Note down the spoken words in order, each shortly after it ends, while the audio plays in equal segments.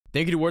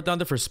Thank you to War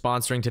Thunder for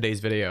sponsoring today's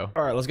video.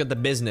 All right, let's get the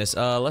business.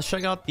 Let's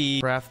check out the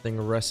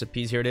crafting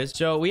recipes. Here it is.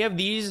 So we have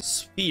these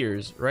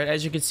spheres, right?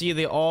 As you can see,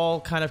 they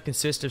all kind of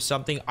consist of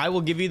something. I will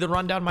give you the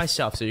rundown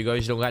myself, so you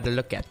guys don't have to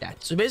look at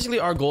that. So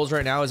basically, our goals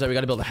right now is that we got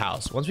to build a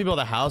house. Once we build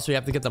a house, we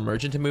have to get the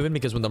merchant to move in,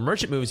 because when the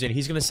merchant moves in,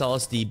 he's going to sell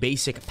us the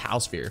basic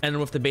Pal sphere. And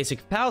with the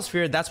basic Pal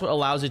sphere, that's what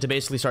allows you to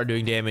basically start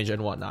doing damage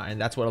and whatnot.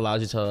 And that's what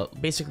allows you to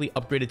basically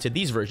upgrade it to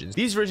these versions.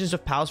 These versions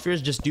of Pal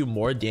spheres just do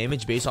more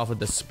damage based off of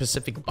the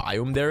specific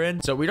biome they're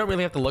in. So we don't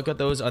really have to look at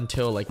those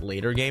until like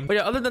later game. But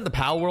yeah, other than the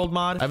Palworld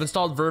mod, I've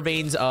installed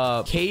Verveine's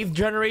cave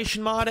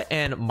generation mod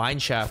and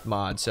mineshaft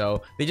mod.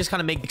 So they just kind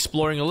of make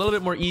exploring a little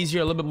bit more easier,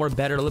 a little bit more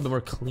better, a little bit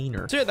more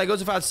cleaner. So yeah, that goes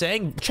without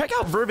saying. Check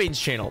out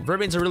Verveine's channel.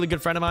 Verveine's a really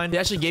good friend of mine. They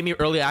actually gave me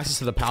early access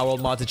to the Palworld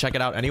mod to check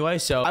it out anyway.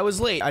 So I was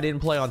late. I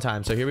didn't play on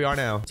time. So here we are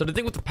now. So the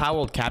thing with the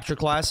Palworld capture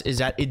class is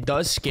that it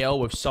does scale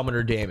with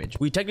summoner damage.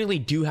 We technically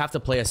do have to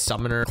play a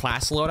summoner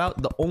class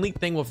loadout. The only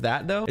thing with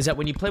that though is that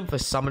when you play with a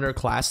summoner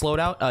class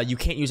loadout, you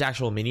can't use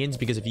actual minions,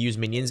 because if you use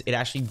minions, it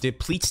actually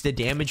depletes the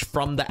damage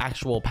from the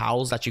actual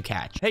pals that you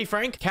catch. Hey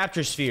Frank,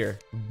 capture sphere.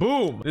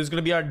 Boom. This is going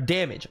to be our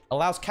damage.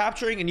 Allows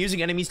capturing and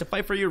using enemies to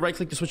fight for you. Right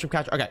click to switch from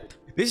capture. Okay,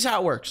 this is how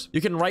it works.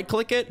 You can right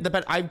click it.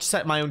 I've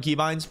set my own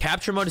keybinds.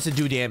 Capture mode is to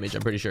do damage,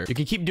 I'm pretty sure. You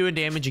can keep doing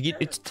damage.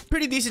 It's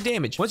pretty decent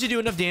damage. Once you do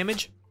enough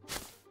damage,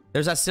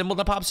 there's that symbol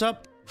that pops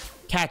up.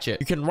 Catch it.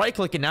 You can right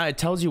click it now. It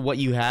tells you what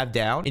you have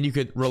down, and you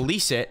could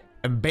release it.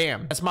 And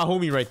bam, that's my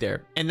homie right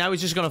there. And now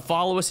he's just gonna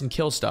follow us and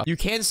kill stuff. You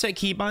can set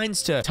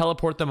keybinds to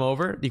teleport them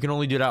over. You can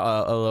only do that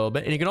a little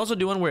bit. And you can also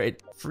do one where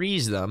it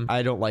frees them.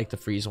 I don't like the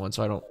freeze one,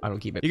 so I don't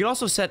keep it. You can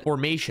also set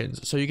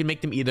formations, so you can make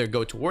them either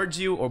go towards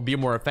you or be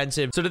more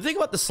offensive. So the thing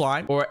about the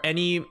slime or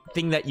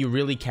anything that you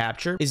really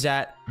capture is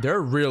that they're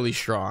really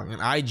strong.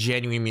 And I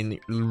genuinely mean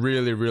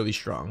really, really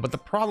strong. But the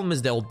problem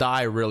is they'll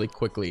die really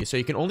quickly. So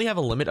you can only have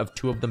a limit of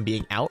 2 of them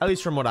being out, at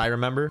least from what I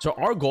remember. So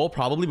our goal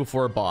probably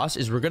before a boss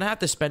is we're gonna have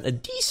to spend a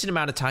decent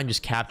amount of time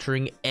just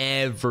capturing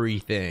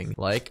everything.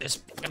 Like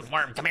this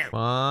worm, come here.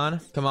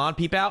 Come on,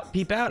 peep out,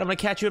 peep out. I'm gonna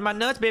catch you in my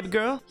nuts, baby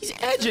girl. He's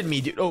edging me,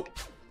 dude. Oh,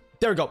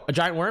 there we go. A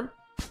giant worm.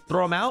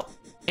 Throw him out.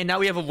 And now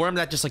we have a worm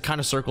that just like kind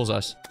of circles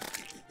us.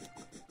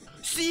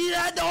 See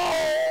that?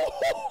 Oh!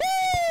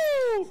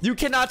 You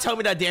cannot tell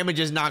me that damage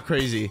is not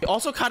crazy. You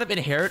also kind of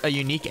inherit a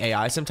unique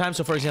AI sometimes.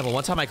 So for example,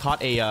 one time I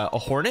caught a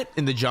hornet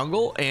in the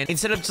jungle, and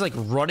instead of just like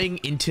running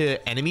into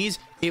enemies,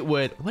 it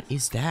would... What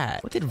is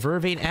that? What did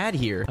Verveine add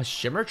here? A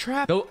shimmer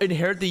trap? They'll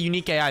inherit the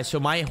unique AI. So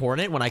my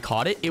hornet, when I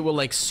caught it, it will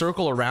like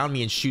circle around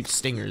me and shoot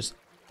stingers.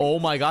 Oh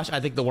my gosh,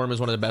 I think the worm is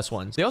one of the best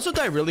ones. They also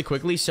die really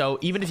quickly, so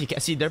even if you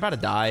can't see, they're about to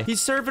die.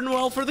 He's serving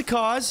well for the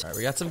cause. All right,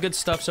 we got some good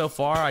stuff so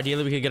far.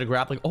 Ideally, we could get a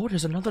grappling. Oh,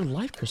 there's another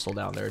life crystal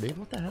down there, dude.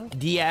 What the hell?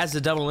 Diaz,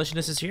 the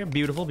demolitionist, is here.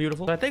 Beautiful,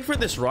 beautiful. But I think for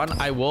this run,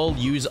 I will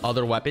use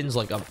other weapons.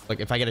 Like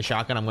if I get a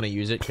shotgun, I'm gonna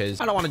use it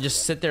because I don't want to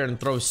just sit there and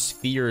throw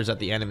spheres at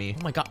the enemy.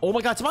 Oh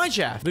my god, it's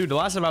mineshaft. Dude, the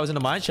last time I was in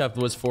a mineshaft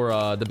was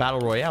for the battle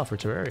royale for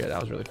Terraria. That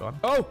was really fun.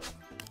 Oh,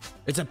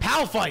 it's a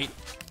pal fight.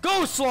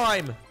 Go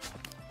slime.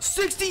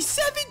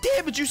 67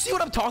 damage. You see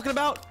what I'm talking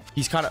about?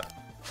 He's kind of...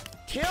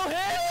 Kill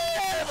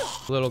him!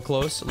 A little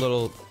close. A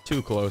little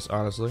too close,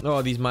 honestly.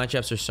 Oh, these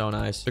mineshafts are so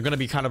nice. They're going to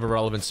be kind of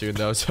irrelevant soon,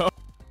 though, so...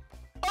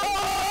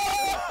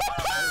 Oh!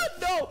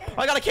 No!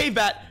 I got a cave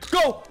bat.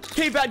 Go!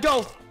 Cave bat,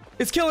 go!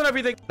 It's killing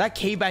everything. That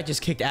cave bat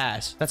just kicked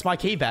ass. That's my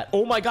cave bat.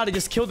 Oh my god, it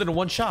just killed it in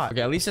one shot.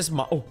 Okay, at least it's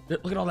my... Oh,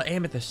 look at all the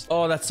amethyst.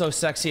 Oh, that's so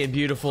sexy and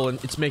beautiful,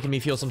 and it's making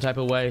me feel some type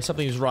of way.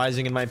 Something is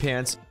rising in my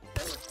pants.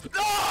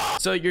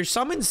 So your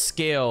summons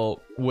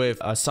scale with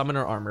a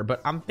summoner armor, but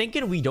I'm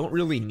thinking we don't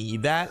really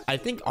need that. I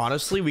think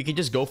honestly we could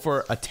just go for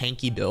a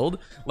tanky build,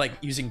 like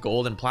using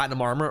gold and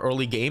platinum armor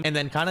early game, and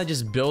then kind of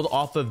just build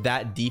off of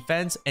that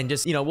defense, and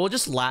just, you know, we'll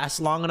just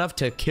last long enough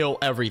to kill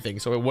everything,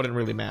 so it wouldn't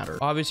really matter.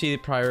 Obviously the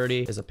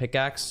priority is a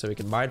pickaxe so we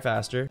can mine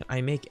faster. Can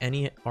I make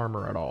any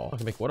armor at all? I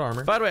can make what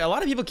armor? By the way, a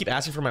lot of people keep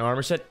asking for my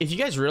armor set. If you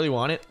guys really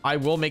want it, I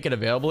will make it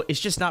available. It's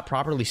just not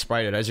properly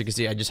sprited. As you can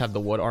see, I just have the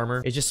wood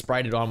armor. It's just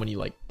sprited on when you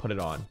like put it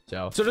on.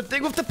 So the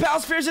thing with the Pal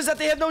spheres is that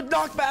they have no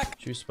knockback.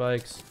 Shoe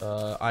spikes,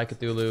 Eye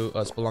Cthulhu,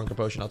 Spelunker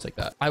potion. I'll take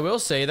that. I will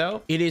say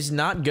though, it is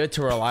not good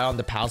to rely on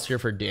the Pal sphere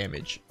for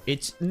damage.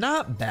 It's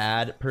not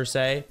bad per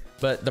se,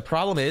 but the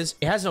problem is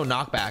it has no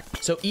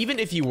knockback. So even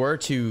if you were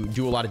to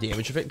do a lot of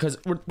damage with it, because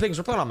we're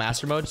playing on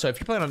master mode, so if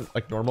you're playing on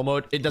like normal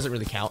mode, it doesn't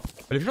really count.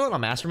 But if you're playing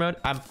on master mode,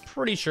 I'm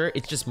pretty sure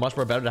it's just much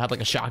more better to have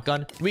like a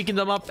shotgun, weaken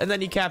them up, and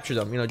then you capture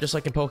them, you know, just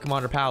like in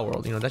Pokemon or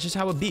Palworld. You know, that's just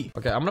how it be.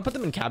 Okay, I'm gonna put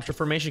them in capture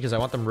formation because I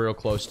want them real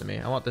close to me.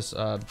 I want this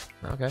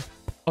okay.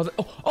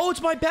 Oh,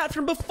 it's my bat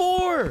from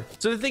before.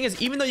 So the thing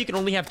is, even though you can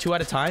only have 2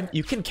 at a time,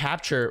 you can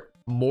capture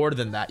more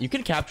than that. You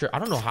can capture, I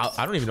don't know how,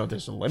 I don't even know if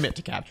there's a limit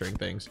to capturing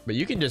things, but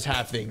you can just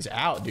have things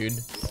out, dude.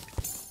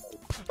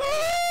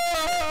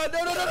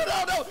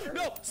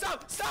 No,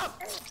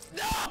 stop.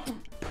 No.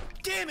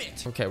 Damn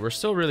it. Okay, we're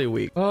still really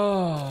weak.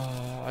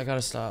 Oh, I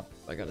gotta stop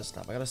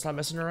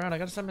messing around. I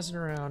was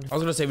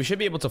gonna say we should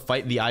be able to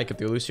fight the Eye of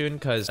Cthulhu soon,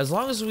 because as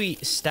long as we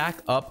stack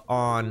up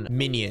on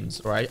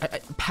minions, or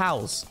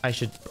pals, I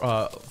should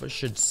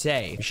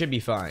say, we should be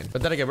fine.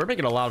 But then again, we're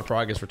making a lot of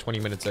progress for 20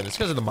 minutes in. It's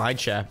because of the mine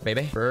shaft,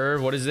 baby.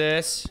 Verve, what is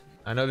this?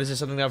 I know this is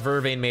something that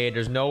Verveine made.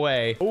 There's no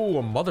way. Oh,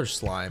 a mother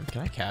slime.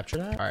 Can I capture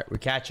that? All right, we're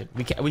catching.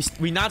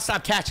 We not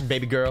stop catching,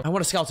 baby girl. I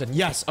want a skeleton.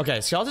 Yes.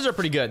 Okay, skeletons are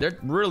pretty good. They're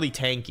really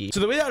tanky. So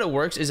the way that it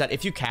works is that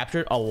if you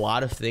captured a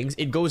lot of things,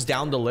 it goes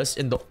down the list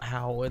in the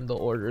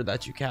order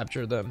that you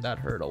capture them. That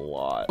hurt a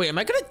lot. Wait, am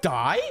I gonna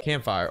die?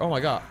 Campfire. Oh my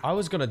god, I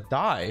was gonna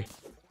die.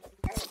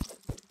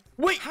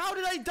 Wait, how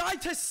did I die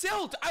to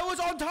silt? I was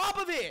on top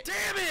of it.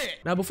 Damn it.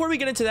 Now, before we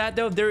get into that,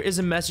 though, there is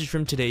a message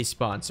from today's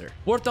sponsor.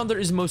 War Thunder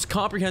is the most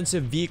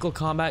comprehensive vehicle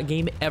combat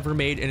game ever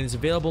made, and is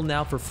available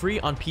now for free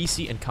on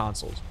PC and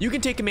consoles. You can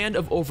take command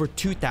of over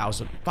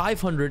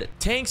 2,500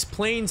 tanks,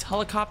 planes,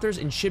 helicopters,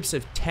 and ships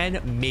of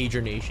 10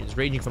 major nations,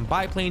 ranging from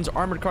biplanes,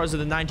 armored cars of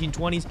the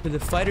 1920s, to the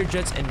fighter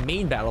jets and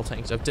main battle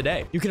tanks of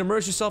today. You can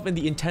immerse yourself in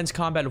the intense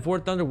combat of War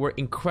Thunder, where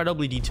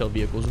incredibly detailed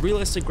vehicles,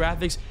 realistic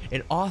graphics,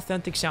 and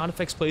authentic sound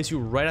effects place you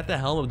right at the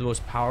helm of the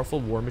most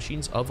powerful war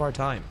machines of our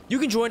time. You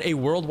can join a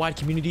worldwide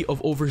community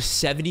of over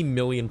 70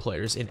 million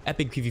players in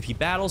epic PvP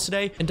battles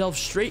today, and delve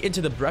straight into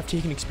the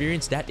breathtaking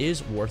experience that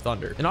is War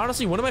Thunder. And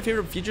honestly, one of my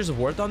favorite features of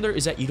War Thunder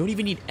is that you don't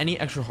even need any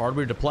extra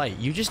hardware to play.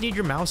 You just need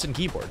your mouse and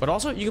keyboard. But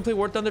also, you can play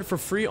War Thunder for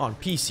free on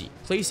PC,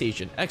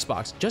 PlayStation,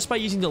 Xbox, just by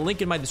using the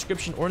link in my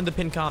description or in the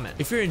pinned comment.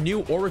 If you're a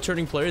new or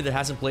returning player that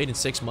hasn't played in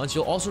 6 months,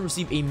 you'll also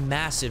receive a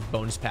massive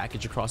bonus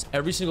package across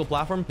every single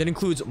platform that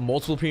includes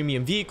multiple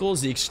premium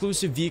vehicles, the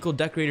exclusive vehicle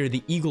decorator,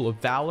 the Eagle of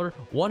Valor,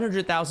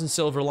 100,000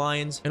 silver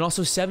lions, and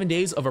also 7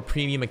 days of a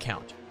premium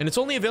account. And it's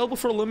only available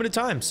for a limited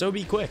time, so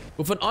be quick.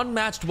 With an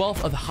unmatched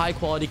wealth of high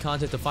quality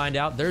content to find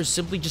out, there's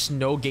simply just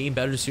no game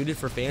better suited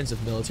for fans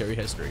of military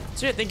history.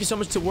 So yeah, thank you so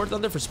much to War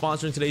Thunder for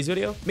sponsoring today's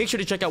video. Make sure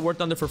to check out War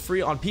Thunder for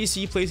free on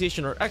PC,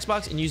 PlayStation, or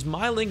Xbox, and use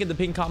my link in the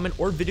pinned comment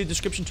or video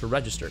description to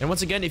register. And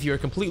once again, if you're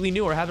completely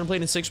new or haven't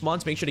played in 6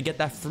 months, make sure to get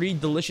that free,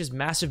 delicious,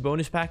 massive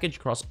bonus package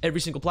across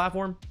every single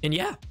platform. And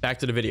yeah, back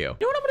to the video.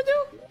 You know what I'm gonna do?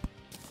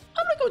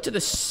 I'm gonna go to the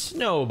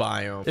snow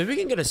biome. If we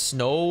can get a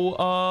snow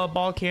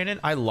ball cannon,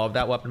 I love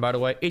that weapon, by the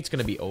way. It's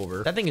gonna be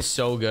over. That thing is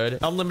so good.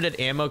 Unlimited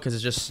ammo because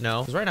it's just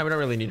snow. Because right now we don't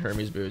really need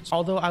Hermes boots.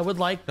 Although I would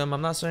like them.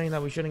 I'm not saying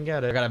that we shouldn't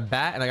get it. I got a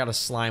bat and I got a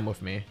slime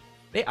with me.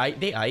 They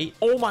ite.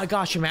 Oh my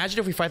gosh, imagine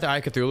if we fight the Eye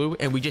of Cthulhu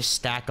and we just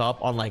stack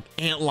up on like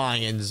ant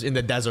lions in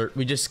the desert.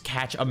 We just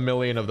catch a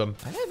million of them.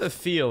 I have a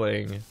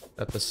feeling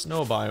that the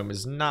snow biome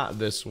is not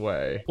this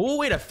way. Oh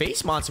wait, a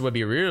face monster would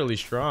be really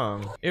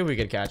strong. If we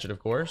could catch it, of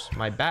course.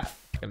 My bat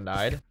fucking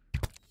died.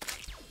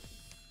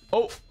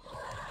 Oh,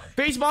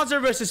 face monster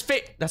versus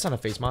face. That's not a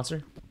face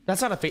monster.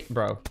 That's not a face,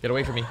 bro. Get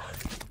away from me.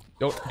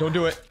 Don't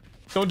do it.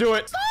 Don't do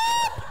it.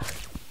 Stop!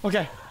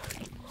 Okay.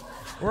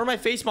 Where are my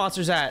face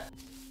monsters at?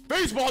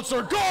 Face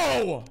monster,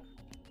 go!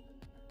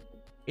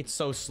 It's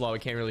so slow.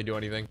 It can't really do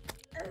anything.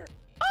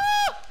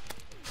 Ah!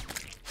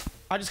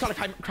 I just caught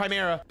a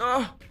chimera.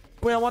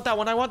 Wait, I want that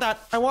one. I want that.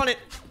 I want it.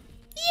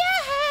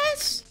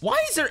 Yes! Why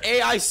is their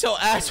AI so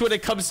ass when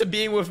it comes to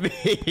being with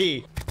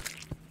me?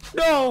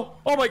 No!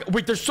 Oh my god.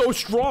 Wait, they're so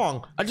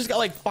strong. I just got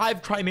like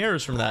 5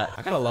 chimeras from that.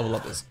 I gotta level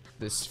up this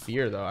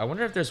sphere though. I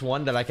wonder if there's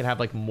one that I can have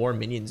like more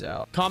minions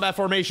out. Combat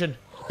formation.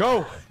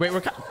 Go. Wait,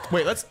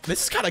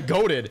 this is kind of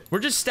goated. We're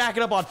just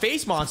stacking up on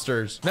face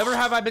monsters. Never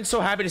have I been so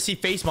happy to see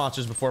face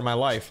monsters before in my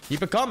life.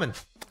 Keep it coming.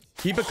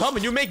 Keep it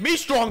coming. You make me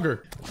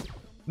stronger.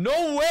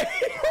 No way.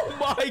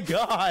 Oh my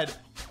god.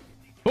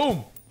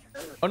 Boom.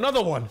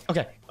 Another one.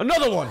 Okay.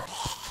 Another one.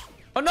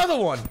 Another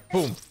one.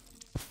 Boom.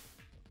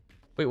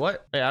 Wait,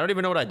 what? Hey, I don't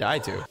even know what I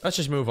died to. Let's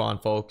just move on,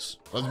 folks.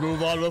 Let's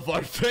move on with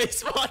our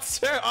face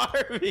monster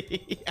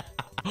army.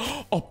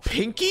 A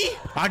pinky?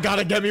 I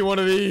gotta get me one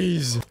of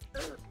these.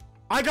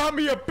 I got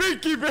me a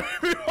pinky, baby.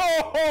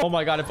 Oh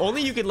my god, if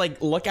only you could like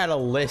look at a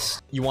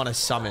list you want to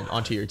summon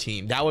onto your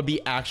team. That would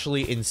be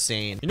actually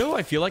insane. You know who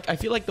I feel like? I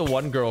feel like the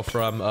one girl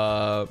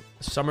from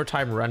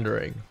Summertime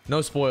Rendering.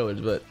 No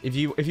spoilers, but if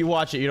you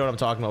watch it, you know what I'm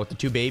talking about with the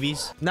 2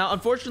 babies. Now,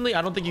 unfortunately,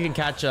 I don't think you can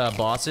catch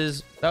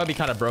bosses. That would be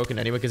kind of broken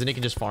anyway, because then you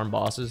can just farm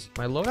bosses.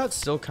 My loadout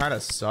still kind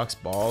of sucks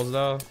balls,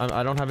 though.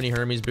 I don't have any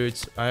Hermes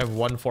boots. I have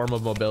 1 form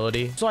of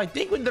mobility. So I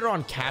think when they're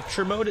on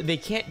capture mode, they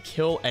can't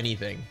kill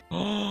anything.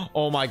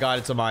 Oh my god,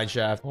 it's a mine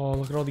shaft. Oh,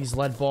 look at all these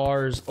lead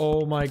bars.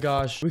 Oh my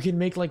gosh. We can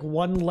make like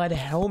 1 lead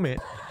helmet.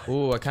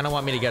 Ooh, I kind of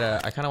want me to get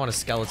I kind of want a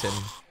skeleton.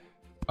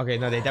 Okay,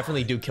 no, they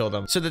definitely do kill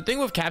them. So the thing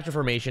with capture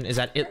formation is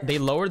that they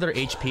lower their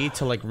HP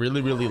to like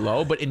really, really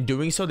low, but in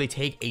doing so, they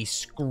take a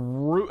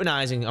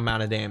scrutinizing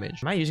amount of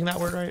damage. Am I using that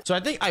word right? So I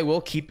think I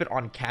will keep it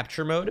on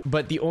capture mode,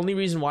 but the only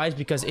reason why is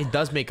because it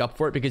does make up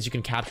for it because you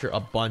can capture a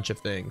bunch of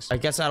things. I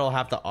guess that'll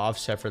have to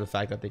offset for the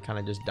fact that they kind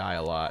of just die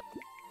a lot.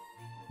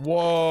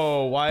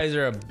 Whoa, why is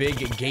there a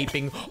big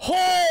gaping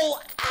hole?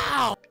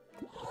 Ow!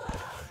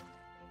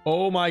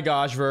 Oh my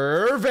gosh,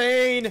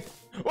 Verveine!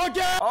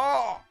 Again!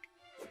 Oh!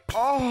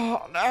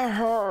 Oh, that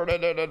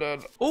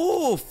hurt.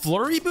 Oh,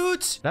 flurry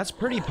boots? That's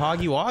pretty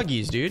poggy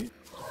woggies, dude.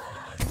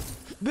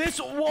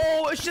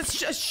 Whoa, it's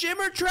just a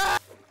shimmer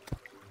trap.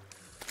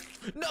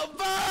 No, Verve,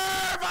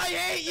 I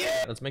hate you.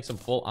 Let's make some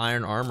full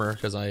iron armor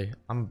because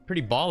I'm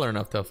pretty baller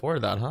enough to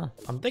afford that, huh?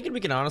 I'm thinking we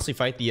can honestly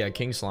fight the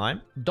King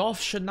Slime. Dolph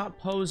should not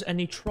pose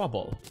any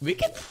trouble. We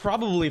could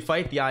probably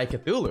fight the Eye of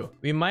Cthulhu.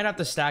 We might have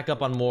to stack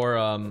up on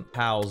more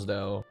pals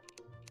though.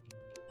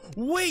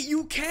 Wait,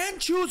 you can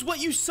choose what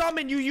you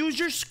summon. You use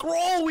your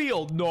scroll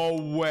wheel. No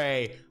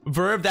way.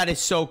 Verve, that is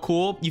so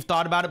cool. You've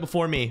thought about it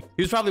before me.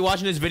 He was probably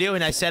watching this video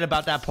and I said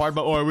about that part,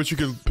 but oh, I wish you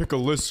could pick a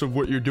list of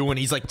what you're doing.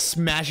 He's like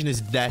smashing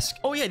his desk.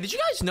 Oh yeah, did you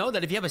guys know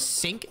that if you have a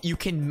sink, you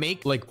can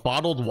make like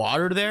bottled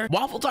water there?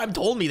 Waffle Time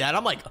told me that.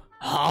 I'm like,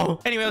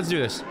 oh. Anyway, let's do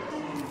this.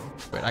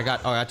 Wait, I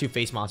got 2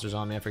 face monsters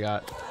on me. I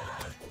forgot.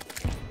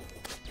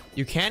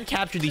 You can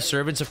capture these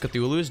servants of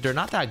Cthulhu's. They're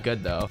not that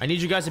good though. I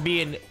need you guys to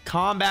be in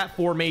combat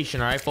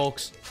formation. All right,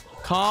 folks.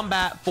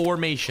 Combat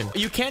formation.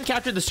 You can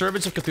capture the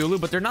servants of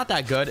Cthulhu, but they're not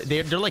that good.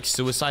 They're like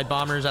suicide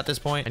bombers at this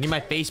point. I need my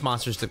face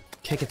monsters to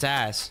kick its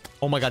ass.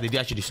 Oh my god, they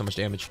actually do so much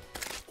damage.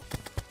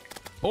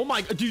 Oh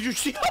my god, did you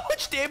see how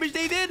much damage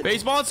they did?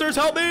 Face monsters,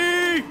 help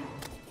me!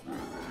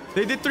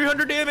 They did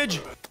 300 damage.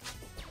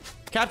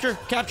 Capture,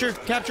 capture,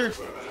 capture.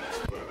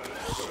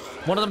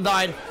 One of them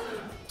died.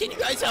 Can you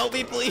guys help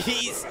me,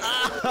 please?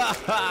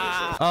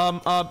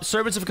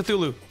 Servants of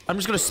Cthulhu. I'm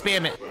just gonna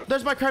spam it.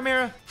 There's my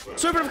Chimera.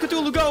 Servant of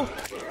Cthulhu, go!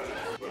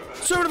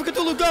 Servant of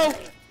Cthulhu, go!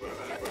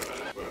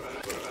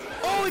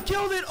 Oh, it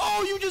killed it!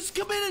 Oh, you just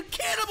committed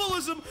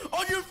cannibalism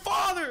on your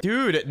father!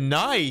 Dude,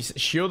 nice!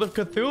 Shield of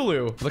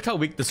Cthulhu. Look how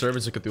weak the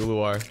servants of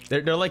Cthulhu are.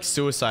 They're like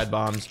suicide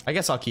bombs. I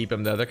guess I'll keep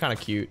them though. They're kind of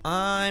cute.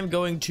 I'm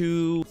going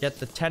to get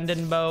the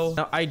tendon bow.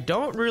 Now, I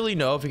don't really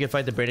know if we can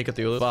fight the Brain of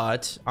Cthulhu,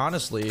 but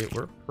honestly,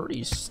 we're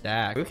pretty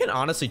stacked. We can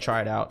honestly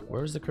try it out.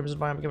 Where's the Crimson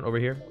Biome again? Over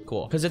here?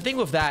 Cool. Because the thing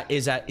with that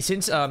is that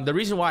since the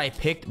reason why I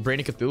picked Brain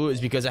of Cthulhu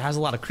is because it has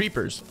a lot of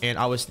creepers. And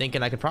I was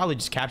thinking I could probably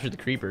just capture the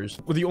creepers.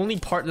 Well, the only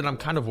part that I'm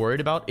kind of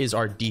worried about is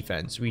our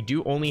defense. We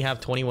do only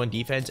have 21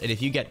 defense, and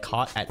if you get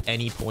caught at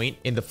any point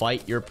in the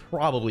fight, you're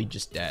probably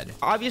just dead.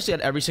 Obviously,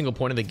 at every single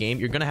point of the game,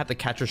 you're gonna have to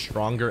capture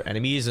stronger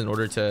enemies in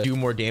order to do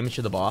more damage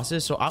to the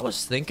bosses. So I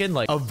was thinking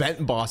like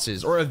event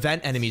bosses or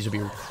event enemies would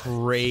be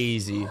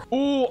crazy.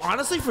 Oh,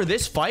 honestly, for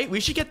this fight, we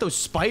should get those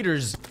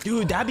spiders.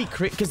 Dude, that'd be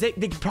crazy because they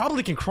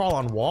probably can crawl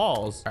on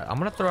walls. All right, I'm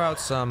gonna throw out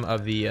some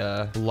of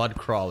the blood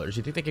crawlers.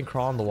 You think they can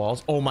crawl on the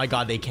walls? Oh my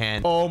god, they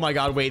can. Oh my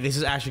god, wait, this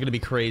is actually gonna be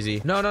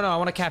crazy. No, I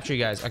want to capture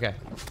you guys. Okay.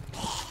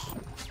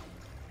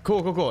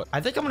 Cool.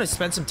 I think I'm gonna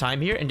spend some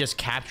time here and just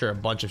capture a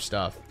bunch of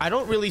stuff. I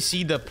don't really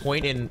see the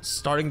point in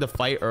starting the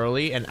fight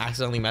early and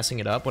accidentally messing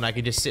it up when I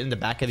could just sit in the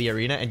back of the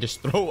arena and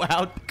just throw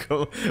out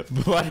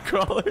blood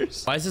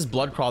crawlers. Why is this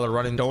blood crawler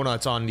running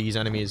donuts on these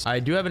enemies? I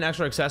do have an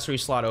extra accessory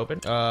slot open.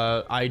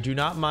 I do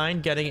not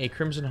mind getting a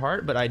Crimson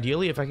Heart, but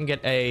ideally if I can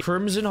get a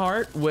Crimson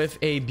Heart with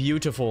a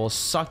beautiful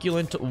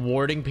succulent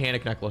warding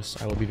panic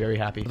necklace, I will be very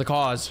happy. For the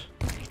cause.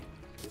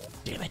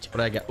 Damn it. What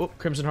did I get? Oh,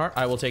 Crimson Heart.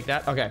 I will take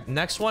that. Okay,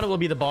 next one will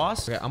be the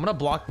boss. Okay, I'm gonna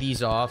block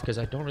these off because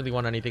I don't really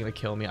want anything to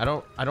kill me. I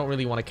don't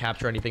really want to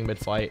capture anything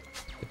mid-fight.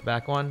 Get the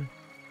back one.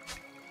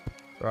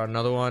 Throw out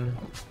another one.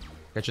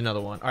 Catch another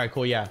one. All right,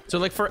 cool. Yeah. So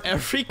like for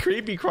every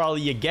creepy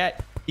crawly you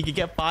can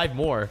get 5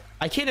 more.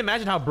 I can't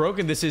imagine how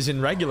broken this is in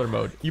regular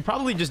mode. You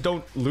probably just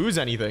don't lose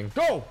anything.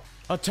 Go!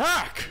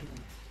 Attack!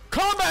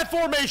 Combat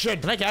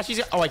formation! Can I catch these?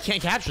 Oh, I can't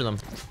capture them.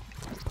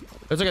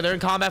 It's okay, they're in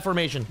combat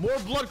formation. More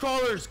blood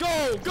crawlers. Go!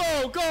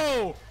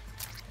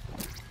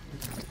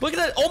 Look at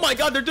that. Oh my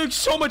god, they're doing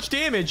so much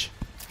damage.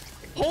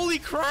 Holy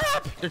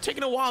crap. They're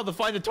taking a while to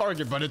find the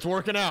target, but it's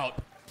working out.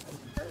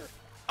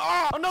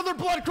 Ah, another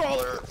blood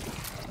crawler.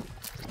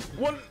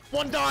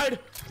 One died.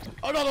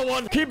 Another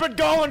one. Keep it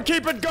going.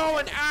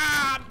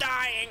 Ah, I'm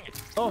dying.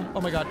 Oh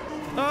my god.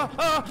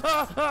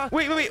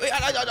 Wait.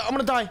 I'm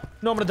gonna die.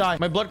 No, I'm gonna die.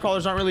 My blood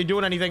crawlers aren't really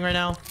doing anything right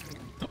now.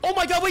 Oh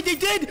my god, wait, they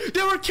did!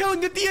 They were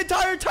killing it the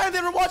entire time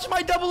they were watching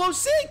my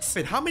 006!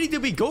 Wait, how many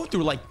did we go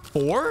through? Like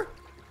 4?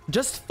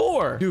 Just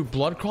 4. Dude,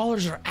 blood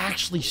crawlers are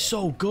actually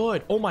so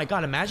good. Oh my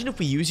god, imagine if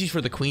we use these for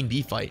the Queen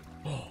Bee fight.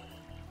 Oh,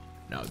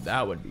 now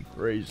that would be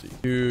crazy.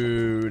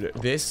 Dude,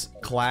 this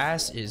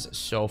class is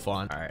so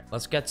fun. All right,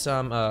 let's get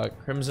some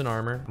Crimson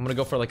Armor. I'm gonna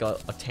go for like a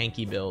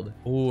tanky build.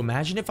 Oh,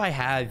 imagine if I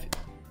have...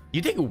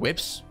 You think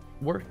whips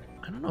work?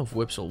 I don't know if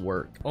whips will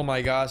work. Oh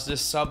my gosh,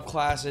 this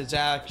subclass is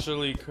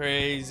actually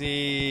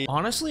crazy.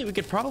 Honestly, we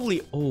could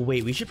probably... Oh,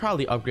 wait, we should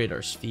probably upgrade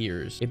our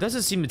spheres. It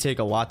doesn't seem to take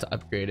a lot to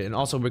upgrade it. And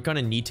also, we're going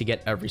to need to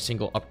get every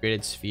single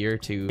upgraded sphere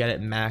to get it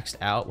maxed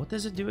out. What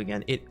does it do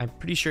again? I'm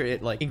pretty sure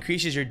it, like,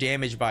 increases your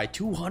damage by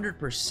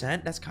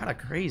 200%. That's kind of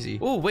crazy.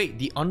 Oh, wait,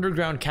 the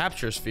underground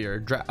capture sphere.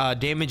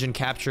 Damage and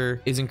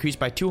capture is increased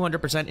by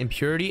 200% in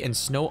purity and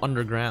snow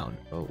underground.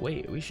 Oh,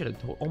 wait, we should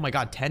have told... Oh my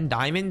god, 10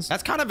 diamonds?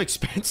 That's kind of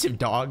expensive,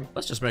 dog.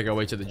 Let's just make our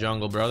way to the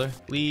jungle, brother.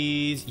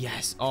 Please.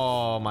 Yes.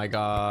 Oh my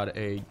god.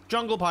 A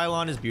jungle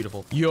pylon is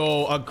beautiful.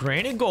 Yo, a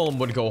granite golem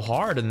would go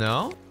hard,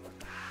 no?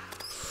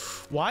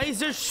 Why is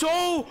there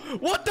so...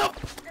 What the...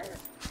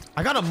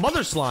 I got a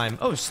mother slime.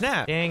 Oh,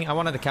 snap. Dang, I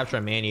wanted to capture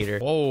a man-eater.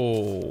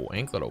 Whoa,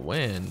 anklet of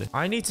wind.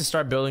 I need to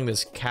start building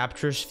this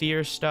capture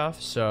sphere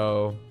stuff,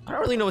 so I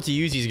don't really know what to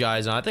use these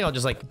guys on. I think I'll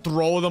just like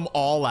throw them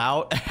all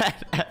out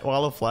at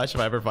Wall of Flesh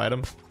if I ever fight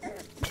them.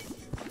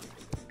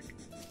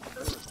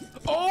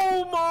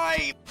 Oh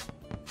my!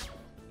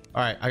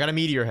 All right, I got a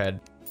meteor head.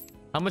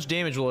 How much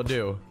damage will it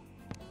do?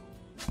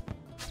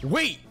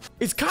 Wait,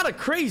 it's kind of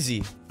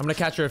crazy. I'm gonna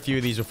capture a few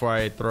of these before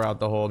I throw out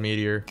the whole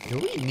meteor. Do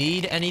we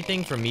need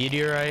anything for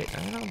meteorite?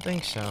 I don't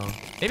think so.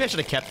 Maybe I should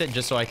have kept it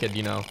just so I could,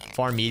 you know,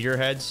 farm meteor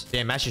heads.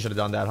 Damn, I actually should have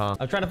done that, huh?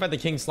 I'm trying to fight the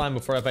king slime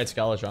before I fight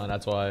Skeletron.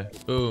 That's why.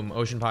 Boom,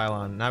 ocean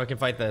pylon. Now we can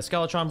fight the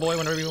Skeletron boy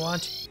whenever we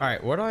want. All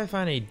right, where do I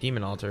find a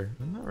demon altar?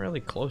 I'm not really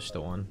close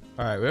to one.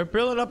 All right, we're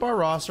building up our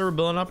roster. We're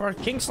building up our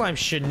king slime.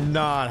 Should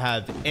not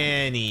have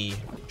any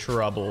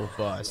trouble with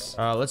us.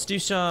 Let's do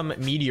some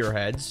meteor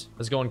heads.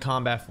 Let's go in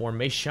combat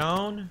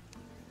formation.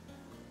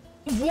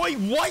 Wait,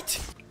 what?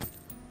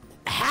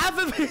 Half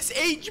of his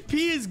HP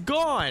is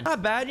gone.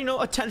 Not bad, you know,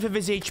 a tenth of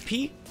his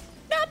HP.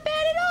 Not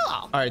bad at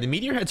all. All right, the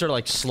meteor heads are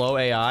like slow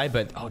AI,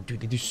 but oh, dude,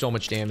 they do so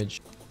much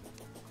damage.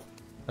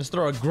 Let's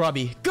throw a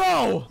grubby.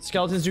 Go!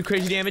 Skeletons do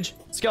crazy damage.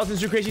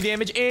 Skeletons do crazy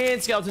damage,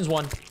 and skeletons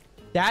won.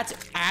 That's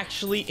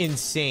actually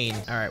insane.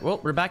 All right, well,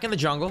 we're back in the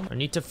jungle. I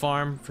need to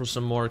farm for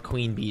some more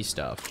queen bee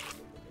stuff.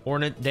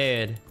 Hornet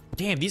dead.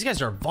 Damn, these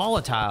guys are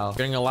volatile.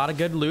 Getting a lot of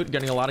good loot.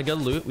 Getting a lot of good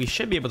loot. We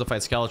should be able to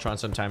fight Skeletron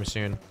sometime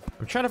soon.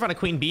 I'm trying to find a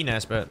queen bee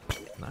nest, but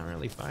not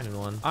really finding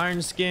one.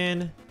 Iron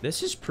skin.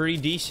 This is pretty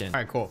decent.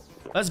 All right, cool.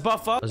 Let's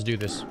buff up. Let's do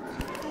this.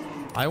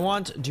 I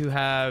want to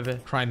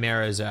have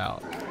chimeras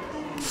out.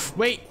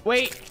 Wait.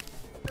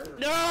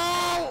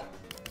 No!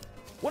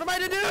 What am I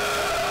to do?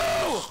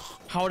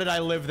 How did I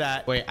live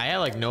that? Wait, I had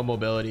like no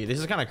mobility. This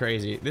is kind of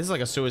crazy. This is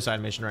like a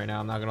suicide mission right now.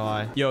 I'm not gonna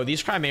lie. Yo,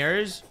 these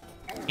chimeras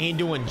ain't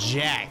doing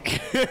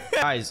jack.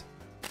 Guys,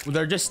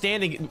 they're just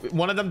standing.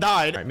 One of them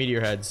died. All right, meteor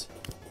heads.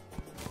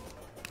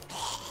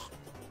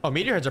 Oh,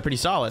 meteor heads are pretty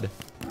solid.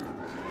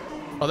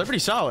 Oh, they're pretty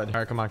solid. All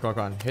right, come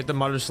on. Hit the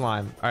mother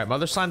slime. All right,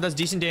 mother slime does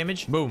decent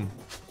damage. Boom.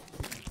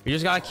 We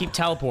just gotta keep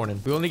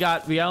teleporting. We only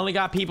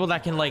got people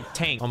that can like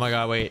tank. Oh my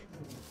god, wait.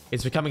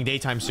 It's becoming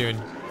daytime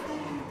soon.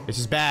 This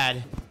is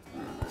bad.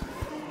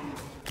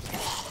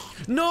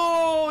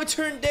 No, it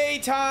turned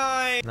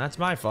daytime. That's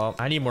my fault.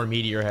 I need more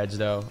meteor heads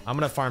though. I'm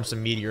gonna farm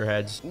some meteor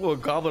heads. Ooh, a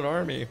goblin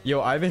army.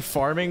 Yo, I've been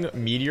farming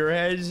meteor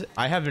heads.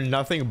 I have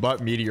nothing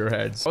but meteor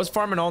heads. I was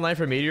farming all night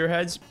for meteor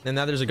heads, and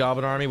now there's a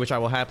goblin army, which I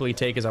will happily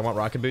take as I want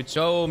rocket boots.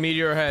 So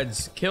meteor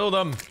heads, kill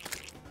them.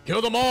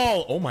 Kill them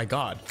all. Oh my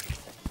god.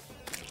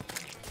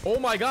 Oh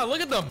my god,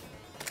 look at them.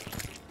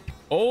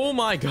 Oh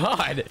my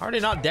god. Are they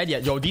not dead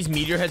yet? Yo, these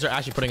meteor heads are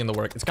actually putting in the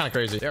work. It's kind of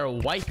crazy. They're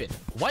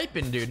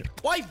wiping, dude.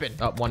 Wiping.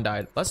 Oh, one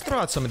died. Let's throw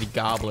out some of the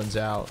goblins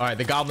out. All right,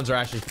 the goblins are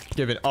actually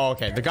giving. Oh,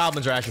 okay. The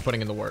goblins are actually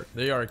putting in the work.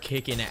 They are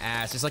kicking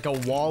ass. It's like a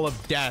wall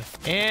of death.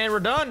 And we're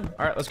done.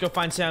 All right, let's go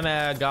find some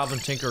goblin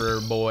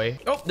tinkerer boy.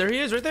 Oh, there he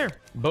is right there.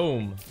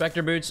 Boom.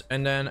 Vector boots.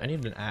 And then I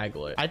need an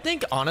aglet. I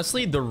think,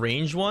 honestly, the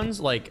ranged ones,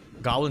 like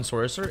Goblin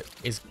Sorcerer,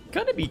 is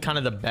gonna be kind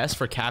of the best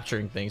for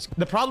capturing things.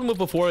 The problem with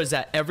before is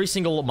that every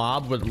single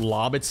mob would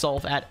lob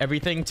itself at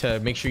everything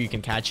to make sure you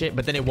can catch it,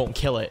 but then it won't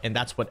kill it, and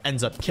that's what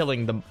ends up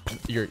killing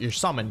your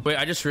summon. Wait,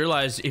 I just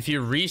realized if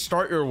you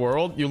restart your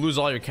world, you lose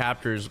all your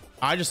captures.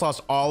 I just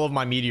lost all of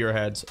my meteor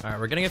heads. All right,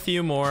 we're getting a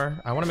few more.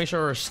 I want to make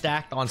sure we're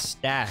stacked on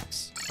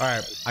stacks. All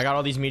right, I got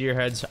all these meteor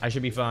heads. I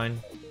should be fine.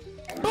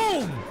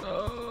 Boom!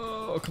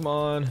 Oh, come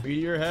on.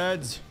 Meteor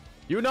heads.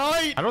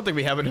 Unite! I don't think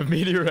we have enough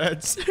meteor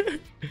heads.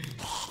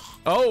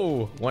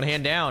 Oh, one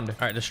hand down. All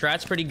right, the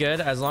strat's pretty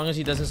good. As long as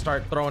he doesn't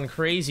start throwing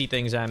crazy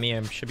things at me,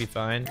 I should be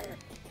fine.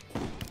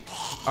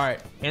 All right,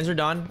 hands are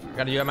done.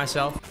 Gotta do that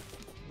myself.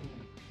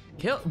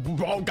 Kill.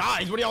 Oh,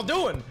 guys, what are y'all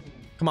doing?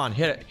 Come on,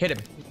 hit him.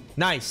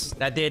 Nice.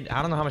 That did.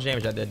 I don't know how much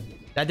damage that did.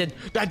 That did.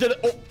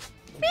 Oh,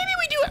 maybe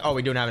we do it. Oh,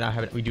 we do not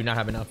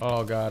have enough.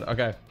 Oh god.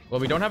 Okay. Well,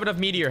 we don't have enough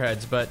meteor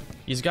heads, but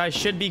these guys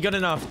should be good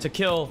enough to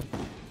kill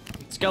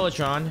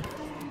Skeletron.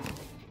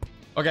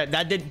 Okay,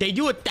 that did. They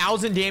do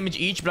 1,000 damage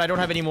each, but I don't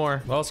have any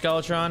more. Well,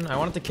 Skeletron, I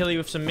wanted to kill you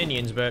with some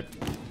minions, but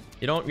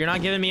you're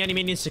not giving me any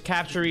minions to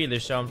capture either.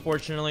 So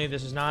unfortunately,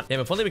 this is not. Damn,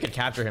 if only we could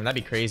capture him,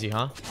 that'd be crazy,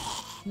 huh?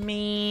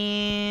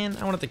 Man,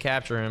 I wanted to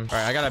capture him. All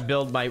right, I gotta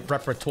build my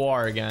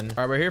repertoire again.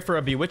 All right, we're here for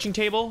a bewitching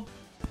table,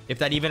 if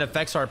that even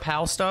affects our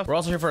pal stuff. We're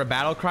also here for a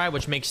battle cry,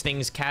 which makes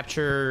things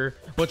capture,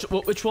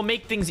 which will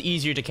make things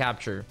easier to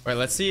capture. All right,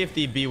 let's see if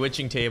the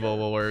bewitching table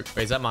will work.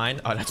 Wait, is that mine?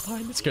 Oh, that's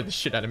mine. That scared the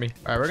shit out of me.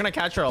 All right, we're gonna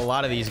capture a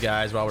lot of these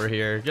guys while we're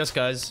here, just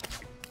cuz.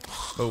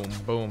 Boom,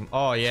 boom.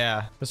 Oh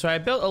yeah. So I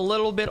built a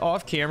little bit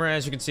off camera,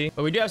 as you can see,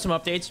 but we do have some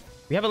updates.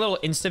 We have a little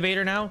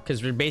instivator now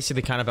because we're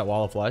basically kind of at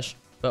Wall of Flesh.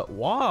 But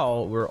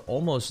while we're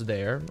almost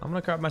there, I'm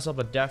gonna craft myself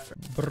a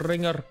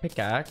Deathbringer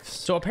pickaxe.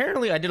 So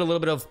apparently I did a little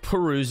bit of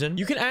perusing.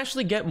 You can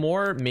actually get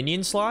more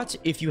minion slots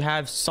if you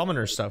have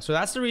summoner stuff. So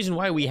that's the reason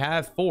why we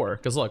have 4.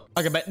 Because look,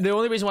 okay, but the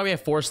only reason why we have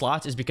 4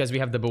 slots is because we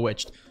have the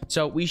bewitched.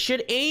 So we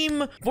should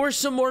aim for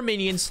some more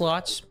minion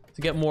slots.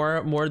 to get more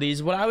of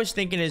these. What I was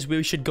thinking is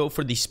we should go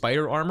for the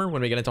spider armor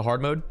when we get into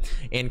hard mode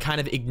and kind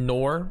of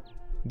ignore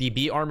the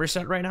B armor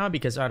set right now,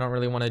 because I don't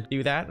really want to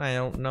do that, and I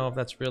don't know if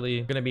that's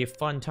really gonna be a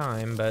fun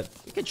time, but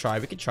we could try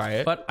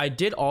it. But I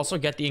did also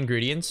get the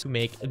ingredients to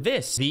make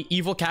this, the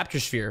evil capture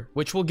sphere,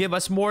 which will give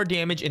us more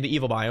damage in the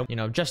evil biome, you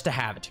know, just to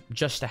have it.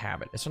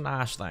 It's a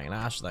nice thing.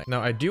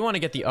 Now I do want to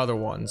get the other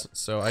ones,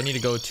 so I need to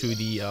go to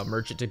the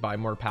merchant to buy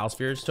more pal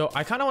spheres. So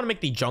I kind of want to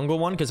make the jungle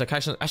one, because I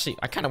kind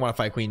of want to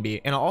fight Queen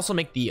Bee, and I'll also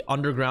make the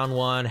underground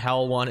one,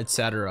 hell one,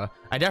 etc.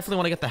 I definitely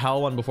want to get the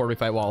hell one before we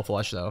fight Wall of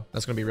Flesh, though.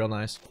 That's gonna be real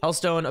nice.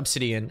 Hellstone,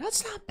 obsidian.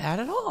 That's not bad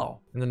at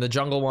all. And then the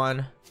jungle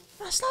one.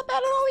 That's not bad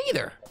at all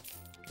either.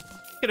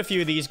 Get a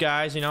few of these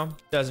guys, you know.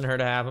 Doesn't hurt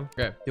to have them.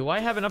 Okay. Do I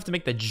have enough to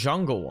make the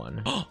jungle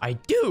one? Oh, I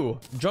do.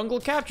 Jungle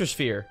capture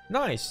sphere.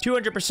 Nice.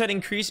 200%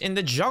 increase in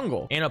the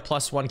jungle and a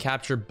 +1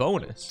 capture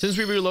bonus. Since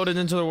we reloaded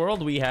into the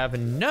world, we have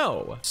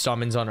no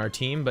summons on our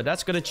team, but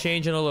that's going to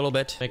change in a little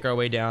bit. Make our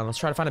way down. Let's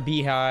try to find a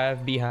beehive.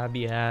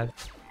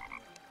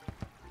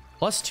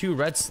 +2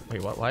 reds.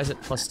 Wait, what? Why is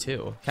it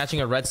 +2? Catching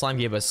a red slime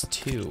gave us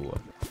 2.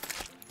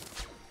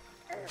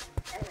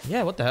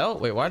 Yeah, what the hell?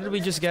 Wait, why did we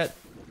just get...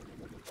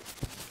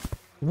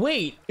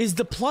 Wait, is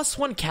the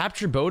 +1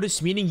 capture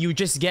bonus meaning you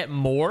just get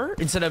more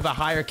instead of a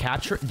higher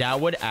capture?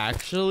 That would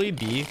actually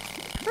be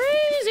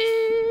crazy.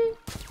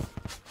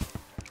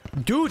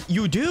 Dude,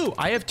 you do.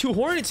 I have 2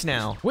 hornets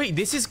now. Wait,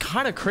 this is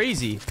kind of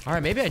crazy. All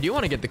right, maybe I do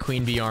want to get the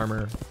queen bee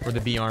armor or the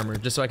bee armor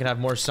just so I can have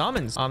more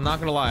summons. I'm not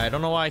gonna lie, I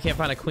don't know why I can't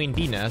find a queen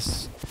bee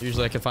nest.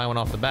 Usually I can find one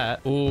off the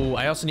bat. Ooh,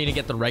 I also need to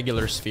get the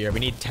regular sphere. We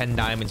need 10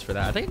 diamonds for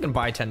that. I think I can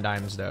buy 10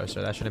 diamonds though,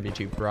 so that shouldn't be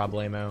too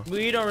problemo.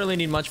 We don't really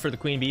need much for the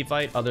queen bee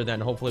fight other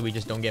than hopefully we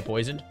just don't get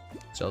poisoned.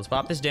 So let's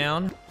pop this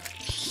down.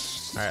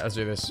 All right, let's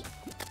do this.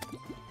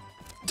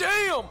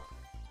 Damn!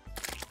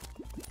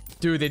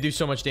 Dude, they do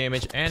so much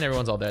damage and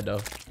everyone's all dead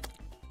though.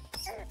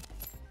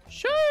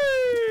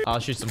 I'll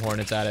shoot some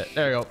hornets at it.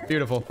 There we go.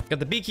 Beautiful. Got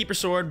the beekeeper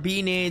sword,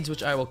 bee nades,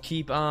 which I will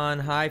keep on.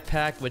 Hive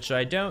pack, which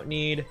I don't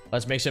need.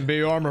 Let's make some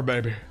bee armor,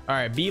 baby. All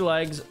right, bee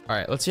legs. All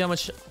right, let's see how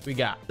much we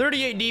got.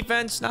 38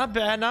 defense. Not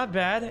bad, not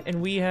bad.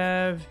 And we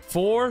have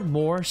 4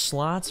 more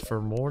slots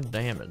for more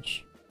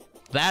damage.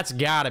 That's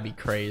gotta be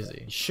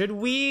crazy. Should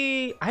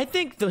we... I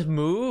think the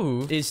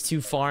move is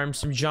to farm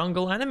some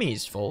jungle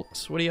enemies,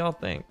 folks. What do y'all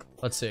think?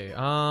 Let's see.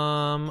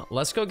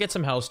 Let's go get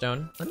some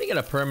hellstone. Let me get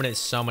a permanent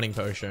summoning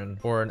potion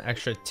for an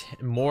extra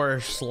more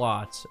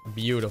slots.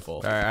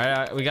 Beautiful. All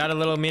right, we got a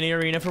little mini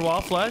arena for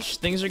Wall Flesh.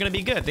 Things are gonna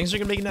be good. Things are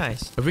gonna be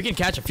nice. If we can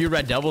catch a few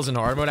red devils in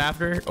hard mode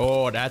after,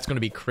 oh, that's gonna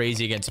be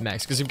crazy against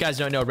mechs. Because if you guys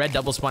don't know, red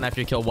devils spawn after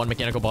you kill 1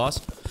 mechanical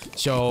boss.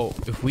 So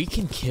if we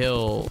can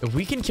kill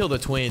the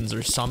twins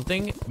or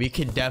something, we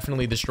can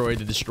definitely destroy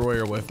the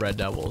destroyer with red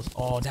devils.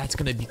 Oh, that's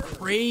gonna be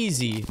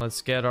crazy.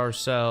 Let's get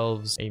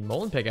ourselves a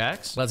molten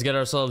pickaxe. Let's get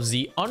ourselves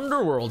the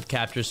underworld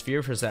capture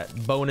sphere for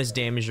that bonus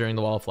damage during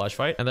the Wall of Flesh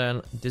fight. And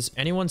then, does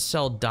anyone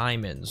sell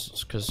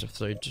diamonds? Because if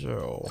they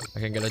do, I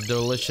can get a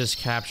delicious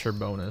capture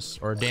bonus,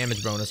 or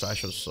damage bonus, I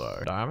should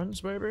say.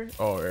 Diamonds, baby?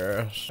 Oh,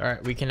 yes. All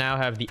right, we can now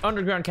have the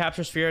underground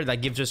capture sphere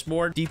that gives us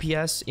more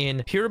DPS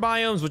in pure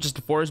biomes, which is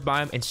the forest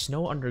biome, and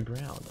snow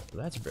underground.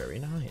 That's very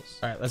nice.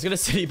 All right, let's get a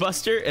city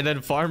buster and then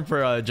farm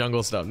for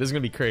jungle stuff. This is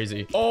gonna be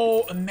crazy.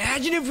 Oh,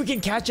 imagine if we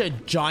can catch a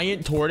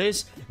giant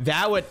tortoise.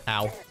 That would...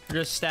 Ow.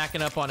 Just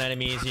stacking up on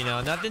enemies, you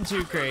know, nothing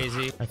too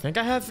crazy. I think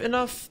I have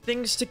enough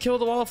things to kill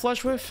the Wall of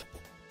Flesh with.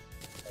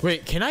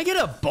 Wait, can I get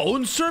a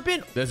bone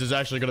serpent? This is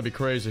actually gonna be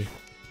crazy.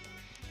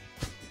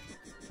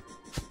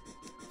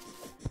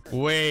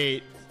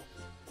 Wait,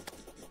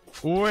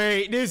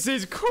 this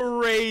is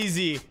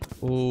crazy.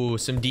 Ooh,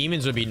 some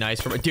demons would be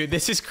nice for me. Dude,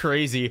 this is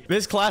crazy.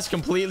 This class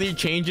completely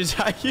changes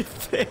how you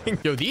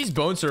think. Yo, these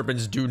bone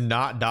serpents do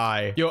not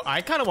die. Yo,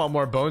 I kind of want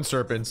more bone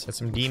serpents. Get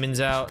some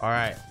demons out. All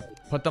right.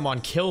 Put them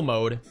on kill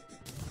mode.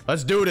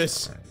 Let's do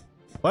this.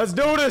 Let's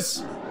do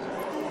this.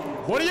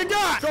 What do you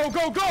got? Go,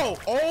 go, go.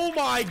 Oh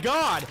my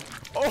god.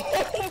 Oh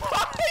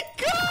my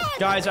god.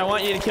 Guys, I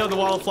want you to kill the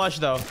Wall of Flesh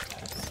though.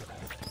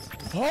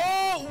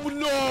 Oh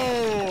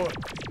no.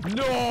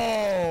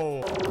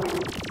 No.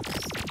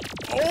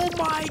 Oh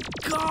my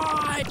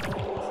god.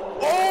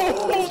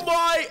 Oh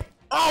my.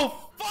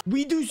 Oh.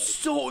 We do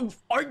so...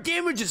 Our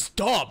damage is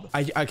dumb.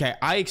 Okay,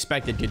 I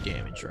expected good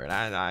damage, right?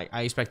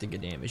 I expected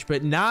good damage,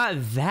 but not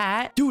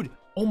that. Dude,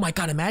 oh my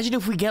god, imagine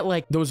if we get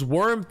like those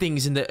worm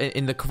things in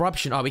the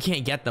corruption. Oh, we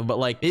can't get them, but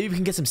like maybe we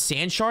can get some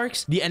sand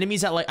sharks. The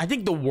enemies that like... I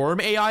think the worm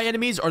AI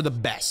enemies are the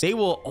best. They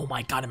will... Oh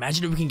my god,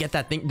 imagine if we can get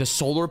that thing, the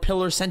solar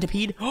pillar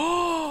centipede.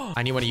 Oh,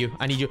 I need one of you.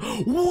 I need you.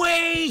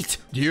 Wait!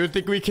 Do you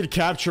think we could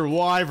capture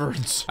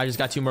wyverns? I just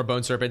got 2 more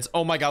bone serpents.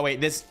 Oh my god,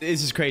 wait, this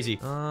is crazy.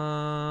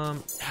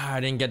 I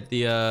didn't get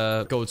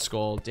the goat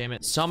skull. Damn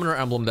it. Summoner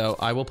emblem though.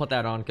 I will put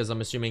that on because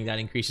I'm assuming that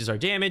increases our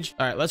damage.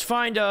 All right, let's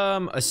find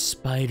a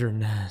spider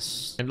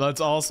nest. And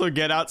let's also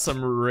get out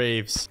some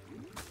wraiths.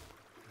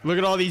 Look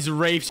at all these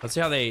wraiths. Let's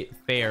see how they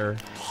fare.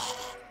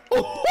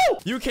 Oh,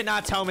 you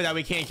cannot tell me that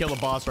we can't kill a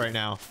boss right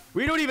now.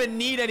 We don't even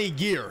need any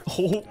gear.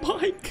 Oh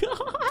my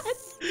god.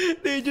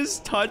 They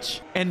just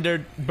touch and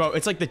they're, bro,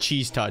 it's like the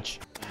cheese touch.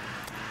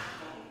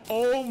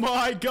 Oh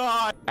my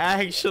god.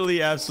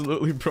 Actually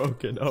absolutely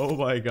broken. Oh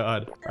my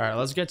god. All right,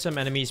 let's get some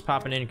enemies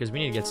popping in because we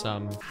need to get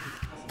some.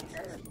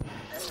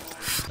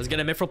 Let's get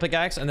a mithril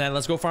pickaxe and then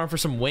let's go farm for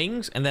some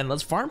wings and then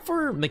let's farm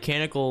for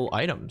mechanical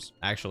items.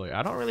 Actually,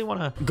 I don't really want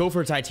to go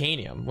for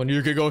titanium when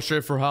you could go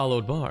straight for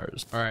hollowed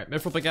bars. All right,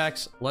 mithril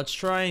pickaxe. Let's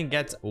try and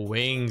get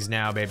wings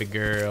now, baby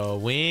girl.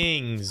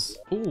 Wings.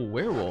 Ooh,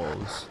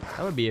 werewolves.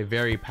 That would be a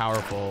very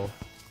powerful.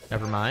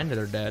 Never mind,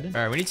 they're dead.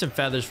 All right, we need some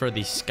feathers for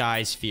the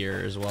sky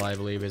sphere as well, I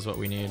believe is what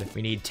we need.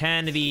 We need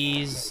 10 of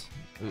these.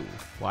 Ooh,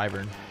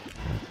 wyvern.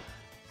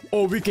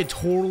 Oh, we could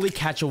totally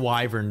catch a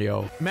wyvern,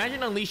 yo.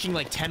 Imagine unleashing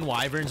like 10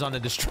 wyverns on the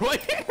destroyer.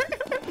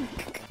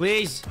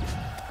 Please.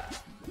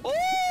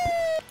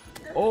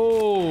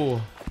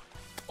 Oh.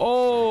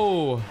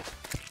 Oh.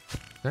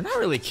 They're not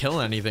really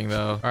killing anything,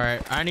 though. All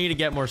right, I need to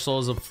get more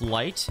souls of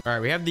flight. All right,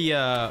 we have the,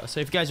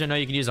 so if you guys don't know,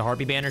 you can use a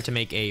harpy banner to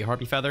make a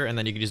harpy feather, and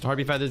then you can use the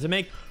harpy feather to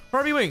make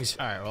harpy wings.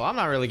 All right, well, I'm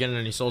not really getting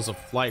any souls of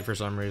flight for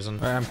some reason.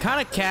 All right, I'm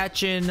kind of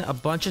catching a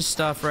bunch of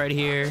stuff right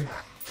here.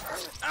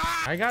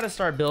 I gotta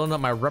start building up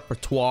my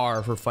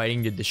repertoire for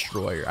fighting the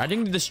destroyer. I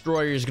think the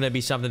destroyer is gonna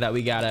be something that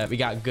we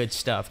got good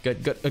stuff, a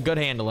good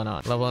handling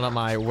on. Leveling up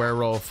my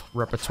werewolf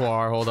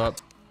repertoire. Hold up.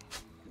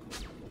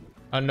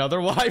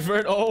 Another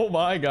wyvern. Oh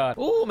my god.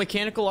 Oh,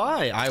 mechanical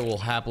eye. I will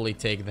happily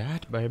take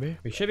that, baby.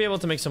 We should be able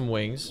to make some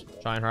wings.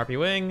 Giant harpy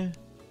wing.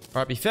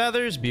 Harpy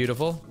feathers.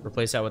 Beautiful.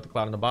 Replace that with the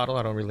cloud in the bottle.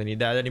 I don't really need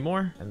that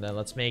anymore. And then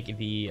let's make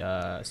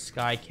the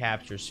sky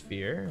capture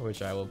sphere,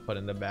 which I will put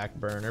in the back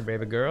burner,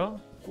 baby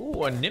girl.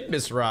 Ooh, a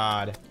Nimbus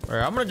rod. All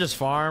right, I'm gonna just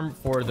farm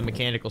for the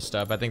mechanical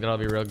stuff. I think that'll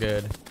be real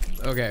good.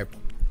 Okay,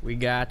 we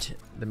got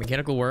the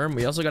mechanical worm.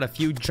 We also got a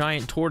few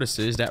giant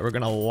tortoises that we're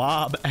gonna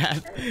lob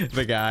at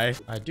the guy.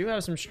 I do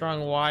have some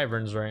strong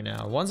wyverns right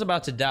now. One's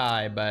about to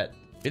die, but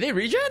do they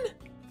regen?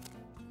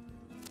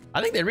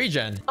 I think they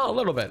regen. Oh, a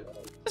little bit.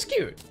 That's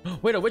cute.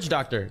 Wait, a witch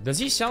doctor. Does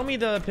he sell me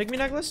the pygmy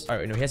necklace? All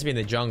right, no, he has to be in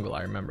the jungle.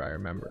 I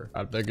remember.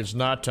 I think it's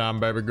not time,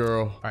 baby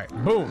girl. All right,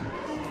 boom.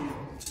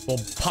 We'll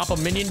pop a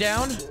minion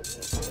down.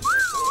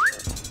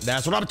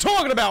 That's what I'm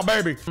talking about,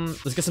 baby.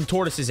 Let's get some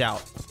tortoises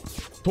out.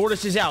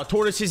 Tortoises out.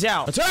 Tortoises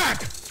out.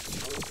 Attack!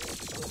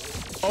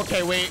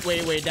 Okay,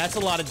 wait. That's a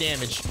lot of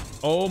damage.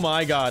 Oh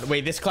my god.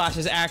 Wait, this class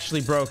is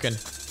actually broken.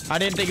 I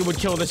didn't think it would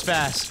kill this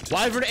fast.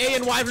 Wyvern A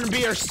and Wyvern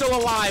B are still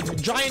alive.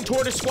 Giant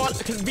tortoise squad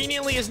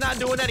conveniently is not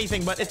doing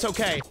anything, but it's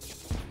okay.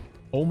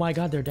 Oh my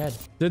god, they're dead.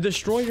 The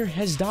destroyer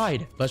has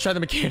died. Let's try the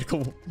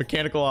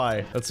mechanical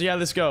eye. Let's see how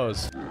this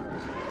goes.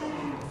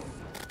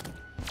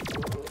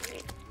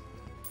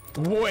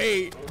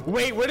 Wait,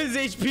 where does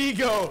HP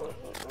go?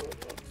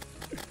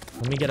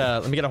 Let me get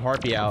a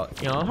harpy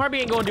out. You know, harpy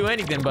ain't gonna do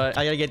anything, but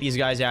I gotta get these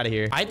guys out of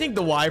here. I think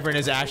the wyvern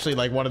is actually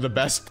like one of the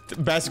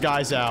best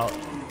guys out.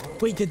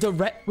 Wait, did the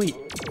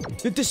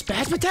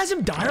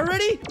spasmatasm die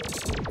already?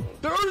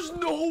 There's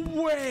no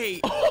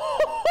way.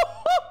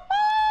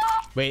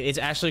 Wait, it's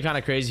actually kind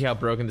of crazy how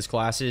broken this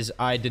class is.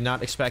 I did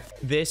not expect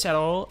this at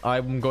all.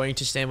 I'm going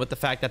to stand with the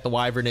fact that the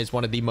wyvern is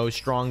one of the most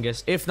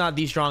strongest, if not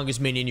the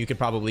strongest minion you could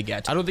probably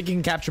get. I don't think you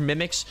can capture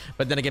mimics,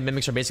 but then again,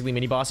 mimics are basically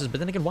mini bosses, but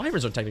then again,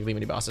 wyverns are technically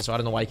mini bosses, so I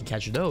don't know why you can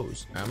catch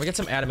those. All right, I'm gonna get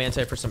some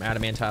adamantite for some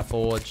adamantite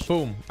foliage.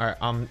 Boom. All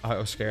right, I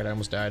was scared. I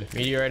almost died.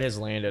 Meteorite has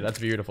landed. That's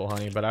beautiful,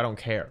 honey, but I don't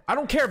care. I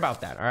don't care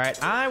about that, all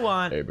right? I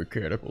want a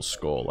mechanical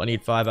skull. I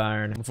need 5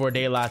 iron before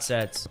daylight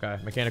sets.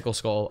 Okay, mechanical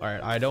skull. All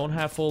right, I don't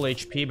have full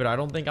HP, but I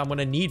don't think I'm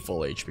gonna need full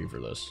HP for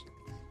this.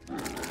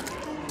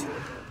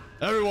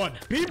 Everyone,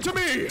 beam to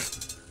me!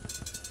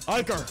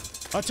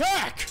 Iker,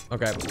 attack!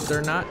 Okay,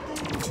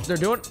 they're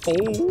doing,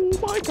 oh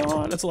my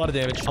god, that's a lot of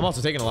damage. I'm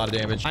also taking a lot of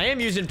damage. I am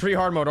using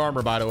pre-hard mode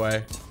armor, by the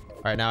way.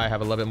 All right, now I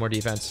have a little bit more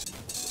defense.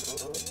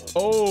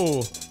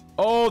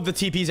 Oh, the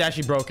TP is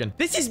actually broken.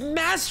 This is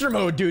master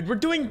mode, dude. We're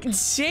doing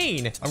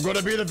insane. I'm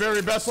gonna be the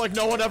very best, like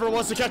no one ever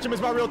wants to catch him is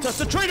my real test.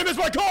 To treat him is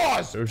my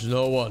cause. There's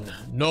no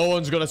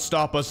one's gonna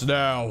stop us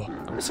now.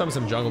 I'm gonna summon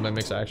some jungle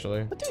mimics,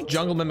 actually. What do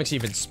jungle mimics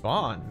even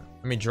spawn?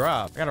 I mean,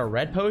 drop. I got a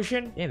red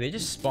potion. Yeah, they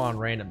just spawn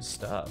random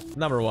stuff.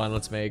 Number 1,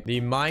 let's make the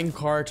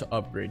minecart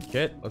upgrade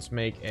kit. Let's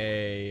make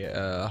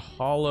a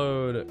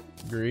hollowed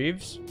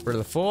greaves for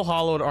the full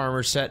hollowed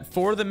armor set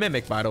for the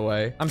mimic, by the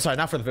way. I'm sorry,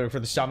 not for the mimic,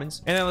 for the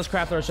summons. And then let's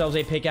craft ourselves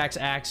a pickaxe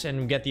axe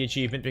and get the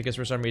achievement because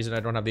for some reason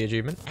I don't have the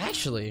achievement.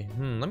 Actually,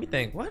 let me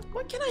think.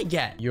 What can I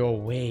get? Yo,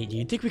 wait, do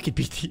you think we could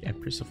beat the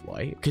Empress of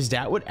Light? Because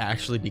that would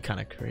actually be kind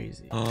of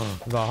crazy.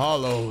 The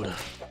hollowed.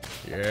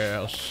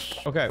 Yes.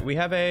 Okay, we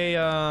have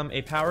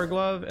a power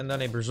glove and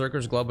then a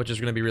berserker's glove, which is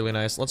going to be really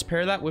nice. Let's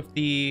pair that with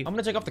the, I'm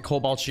going to take off the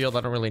cobalt shield.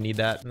 I don't really need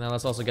that. And then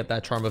let's also get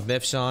that charm of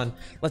myths on.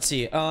 Let's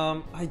see.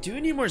 I do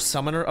need more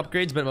summoner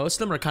upgrades, but most of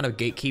them are kind of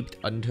gatekeeped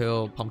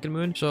until Pumpkin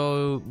Moon.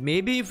 So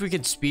maybe if we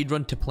could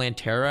speedrun to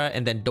Plantera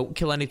and then don't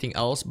kill anything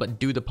else, but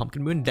do the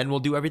Pumpkin Moon, then we'll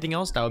do everything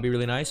else. That would be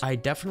really nice. I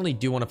definitely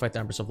do want to fight the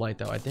Empress of Light,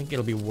 though. I think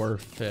it'll be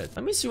worth it.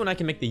 Let me see when I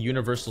can make the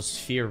universal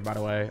sphere, by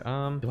the way.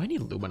 Do I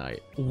need Luminite?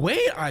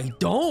 Wait, I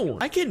don't? own.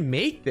 I can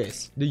make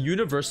this. The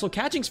universal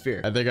catching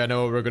sphere. I think I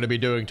know what we're going to be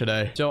doing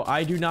today. So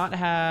I do not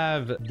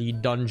have the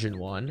dungeon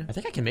one. I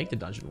think I can make the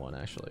dungeon one,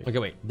 actually. Okay,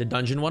 wait. The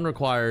dungeon one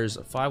requires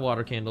 5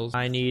 water candles.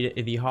 I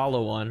need the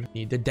hollow one. I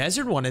need the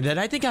desert one. And then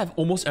I think I have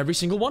almost every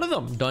single one of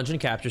them. Dungeon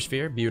capture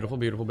sphere. Beautiful,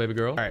 beautiful baby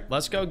girl. All right,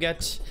 let's go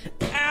get...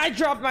 I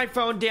dropped my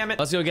phone, damn it.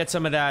 Let's go get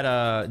some of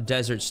that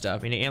desert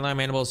stuff. We need antler,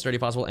 mandible, sturdy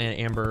fossil, and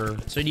amber.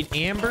 So you need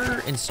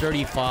amber and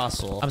sturdy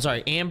fossil. I'm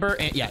sorry, amber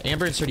and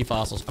amber and sturdy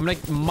fossils. I'm gonna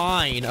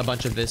mine a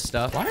bunch of this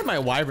stuff. Why are my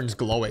wyverns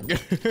glowing?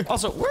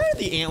 Also, where are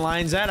the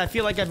antlines at? I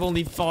feel like I've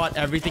only fought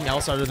everything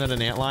else other than an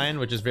antlion,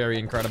 which is very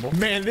incredible.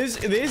 Man, this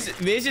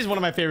is one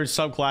of my favorite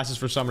subclasses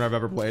for summoner I've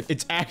ever played.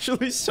 It's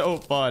actually so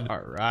fun. All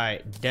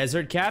right,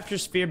 desert capture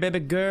sphere, baby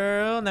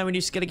girl. Now we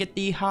just gotta get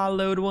the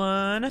hollowed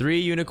one. 3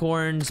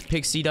 unicorns,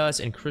 pixie dust,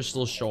 and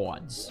crystal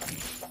shards.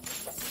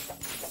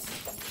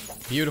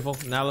 Beautiful.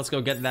 Now let's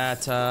go get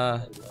that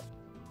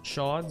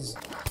shards.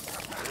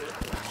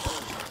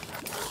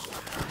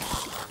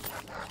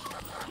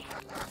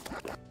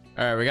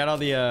 All right, we got all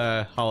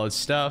the hollowed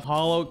stuff.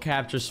 Hollow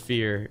capture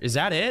sphere. Is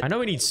that it? I know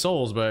we need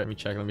souls, but let me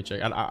check.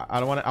 I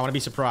don't want to be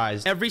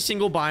surprised. Every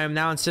single biome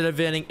now, instead of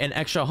getting an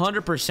extra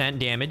 100%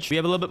 damage, we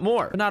have a little bit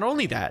more. But not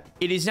only that,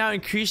 it is now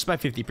increased by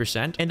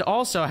 50% and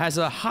also has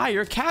a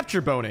higher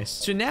capture bonus.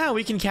 So now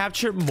we can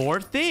capture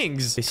more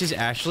things. This is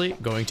actually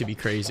going to be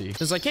crazy.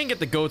 Since I can't get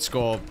the goat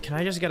skull, can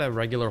I just get a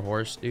regular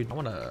horse, dude? I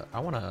want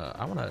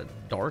a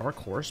dark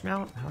horse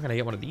mount. How can I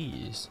get one of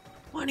these?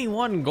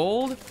 21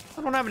 gold?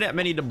 I don't have that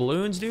many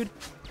doubloons, dude.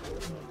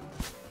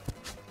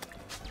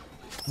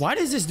 Why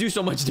does this do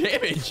so much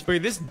damage?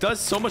 Wait, this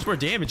does so much more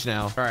damage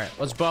now. All right,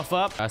 let's buff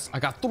up. I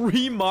got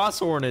 3 moss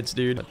hornets,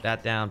 dude. Put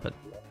that down, put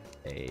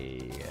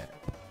a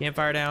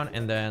campfire down,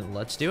 and then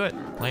let's do it.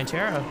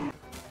 Plantera.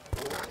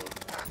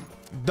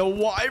 The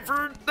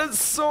wyvern does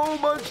so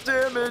much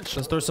damage.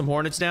 Let's throw some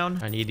hornets down.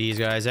 I need these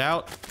guys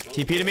out.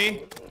 TP to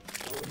me.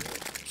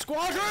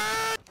 Squadron!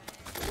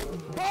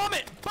 Bomb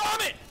it!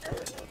 Bomb it!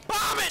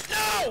 Bomb it!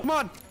 No! Come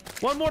on.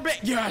 One more bit.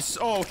 Yes.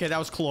 Oh, okay. That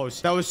was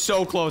close. That was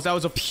so close. That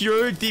was a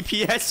pure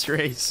DPS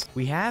race.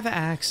 We have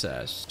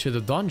access to the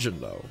dungeon,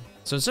 though.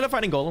 So instead of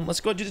fighting golem, let's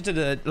go to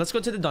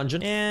the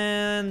dungeon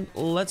and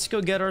let's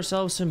go get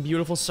ourselves some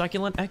beautiful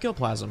succulent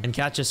ectoplasm and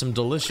catch us some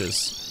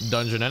delicious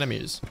dungeon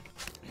enemies.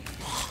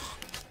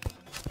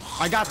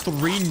 I got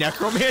 3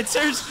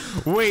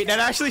 necromancers. Wait, that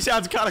actually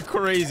sounds kind of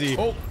crazy.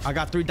 Oh, I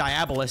got 3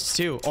 diabolists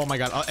too. Oh my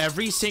god.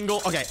 Every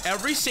single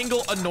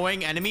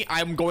annoying enemy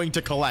I'm going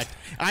to collect.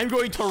 I'm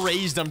going to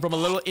raise them from a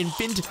little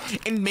infant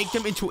and make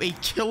them into a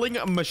killing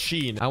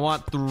machine. I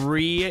want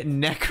 3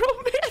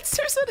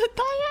 necromancers and a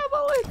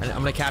diabolist.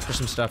 I'm gonna capture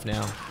some stuff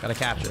now. Gotta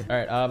capture. All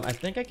right, I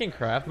think I can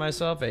craft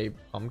myself a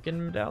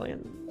pumpkin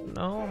medallion.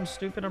 No, I'm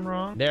stupid. I'm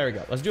wrong. There we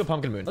go. Let's do a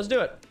pumpkin moon. Let's do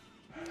it.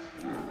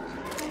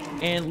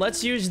 And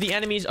let's use the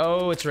enemies.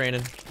 Oh, it's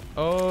raining.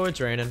 Oh, it's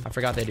raining. I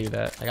forgot they do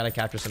that. I gotta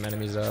capture some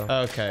enemies, though.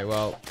 Okay,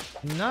 well,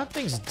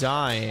 nothing's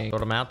dying. Throw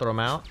them out, throw them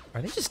out.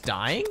 Are they just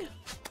dying?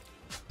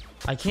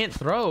 I can't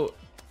throw.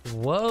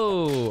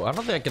 Whoa, I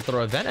don't think I can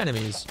throw event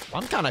enemies.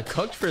 I'm kind of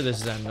cooked for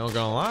this then, no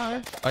gonna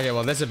lie. Okay,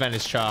 well, this event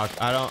is chalk.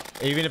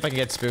 Even if I can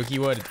get spooky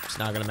wood, it's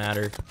not gonna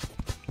matter.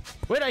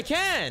 Wait, I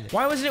can.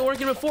 Why wasn't it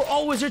working before?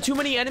 Oh, was there too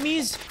many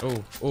enemies?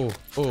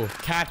 Oh,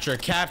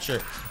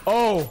 capture.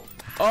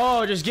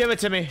 Oh, just give it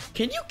to me.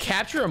 Can you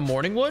capture a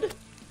morning wood?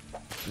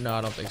 No,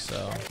 I don't think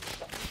so.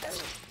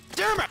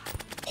 Damn it!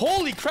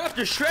 Holy crap,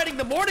 you're shredding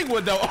the morning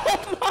wood though.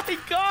 Oh my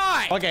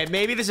god. Okay,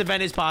 maybe this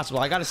event is possible.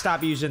 I gotta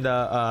stop using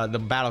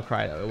the battle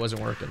cry though. It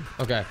wasn't working.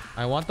 Okay,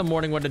 I want the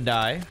morning wood to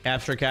die.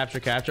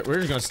 Capture. We're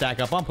just gonna stack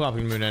up on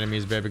pumpkin moon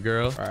enemies, baby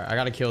girl. All right, I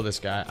gotta kill this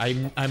guy.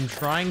 I'm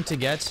trying to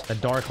get a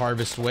dark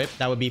harvest whip.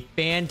 That would be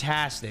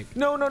fantastic.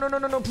 No.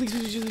 Please.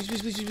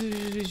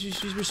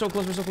 We're so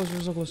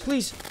close.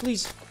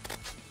 Please.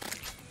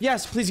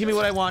 Yes, please give me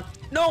what I want.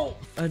 No!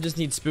 I just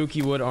need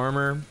spooky wood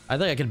armor. I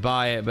think I could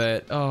buy it,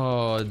 but...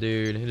 Oh,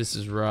 dude. This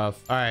is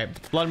rough. All right.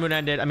 Pumpkin moon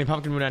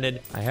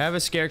ended. I have a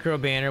scarecrow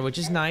banner, which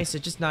is nice.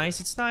 It's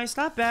nice.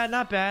 Not bad.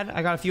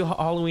 I got a few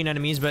Halloween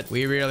enemies, but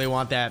we really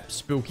want that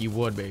spooky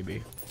wood,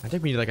 baby. I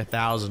think we need like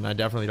 1,000. I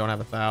definitely don't have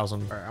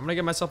 1,000. All right, I'm gonna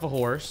get myself a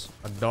horse.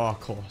 A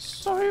dark horse.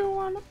 So you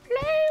wanna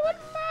play with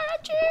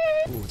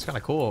magic? Ooh, it's kind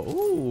of cool.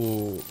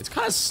 Ooh, it's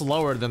kind of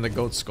slower than the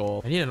goat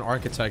skull. I need an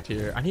architect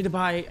here. I need to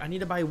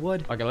buy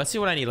wood. Okay, let's see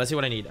what I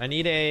need. I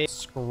need a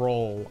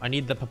scroll. I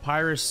need the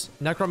papyrus,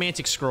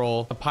 necromantic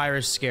scroll,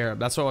 papyrus scarab.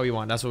 That's what we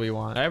want.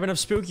 I have enough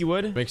spooky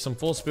wood. Make some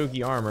full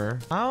spooky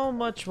armor. How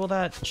much will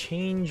that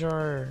change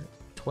our...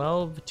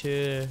 12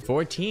 to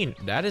 14.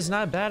 That is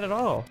not bad at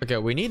all. Okay,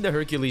 we need the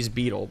Hercules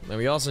beetle, and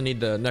we also need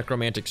the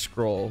necromantic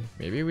scroll.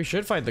 Maybe we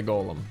should fight the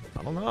golem.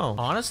 I don't know.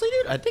 Honestly,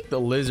 dude, I think the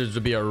lizards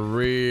would be a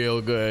real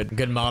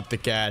good mob to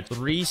catch.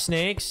 3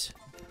 snakes.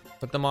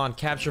 Put them on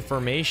capture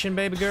formation,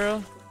 baby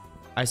girl.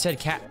 I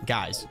said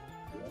guys.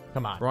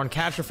 Come on. We're on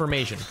capture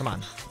formation. Come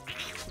on.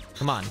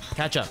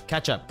 Catch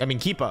up. I mean,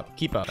 keep up.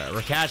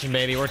 We're catching,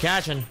 baby. We're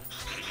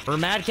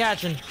mad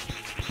catching.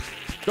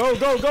 Go,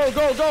 go, go,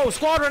 go, go.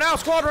 Squadron out,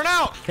 squadron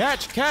out.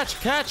 Catch, catch,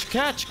 catch,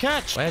 catch,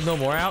 catch. I have no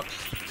more out.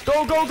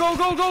 Go, go, go,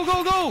 go, go,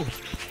 go, go.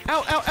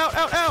 Out, out, out,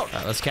 out, out. All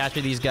right, let's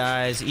capture these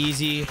guys.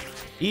 Easy.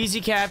 Easy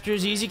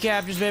captures,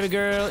 baby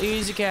girl.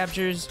 Easy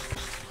captures.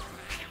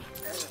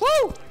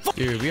 Woo!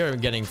 Dude, we are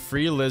getting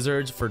free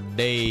lizards for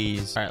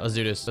days. All right, let's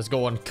do this. Let's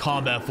go on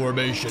combat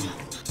formation.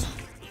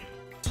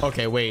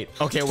 Okay, wait.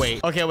 Okay,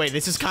 wait. Okay, wait.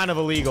 This is kind of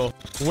illegal.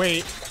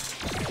 Wait.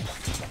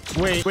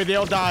 Wait, wait. They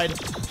all died.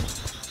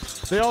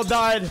 They all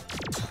died.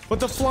 But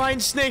the flying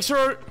snakes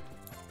are...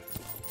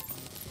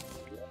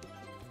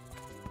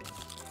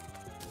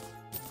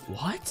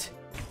 What?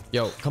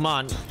 Yo, come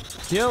on.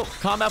 Yo,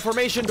 combat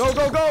formation. Go,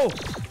 go, go.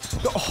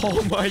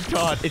 Oh my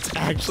god. It's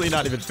actually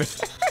not even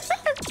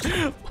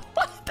fair.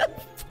 What the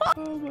fuck?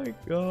 Oh my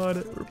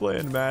god. We're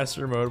playing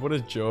Master Mode. What a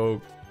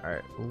joke.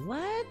 Alright,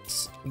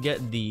 let's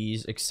get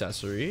these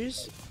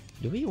accessories.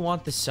 Do we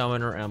want the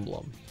summoner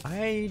emblem?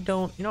 I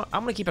don't... You know what?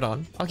 I'm gonna keep it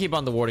on. I'll keep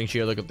on the warding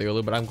shield, look at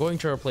the but I'm going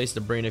to replace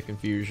the Brain of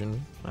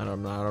Confusion.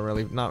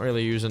 Not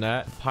really using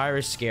that.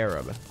 Pyrus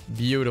Scarab.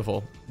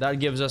 Beautiful. That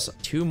gives us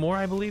 2 more,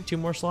 I believe. 2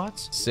 more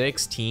slots.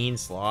 16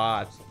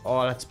 slots.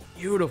 Oh, that's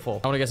beautiful.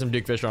 I want to get some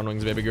Duke Fish on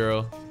wings, baby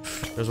girl.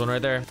 There's one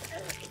right there.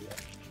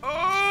 Oh!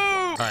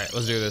 All right,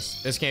 let's do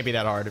this. This can't be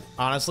that hard.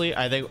 Honestly,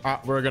 I think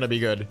we're gonna be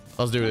good.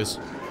 Let's do this.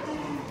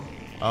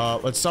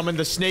 Let's summon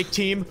the snake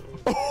team.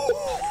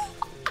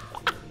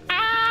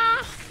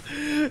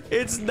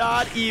 It's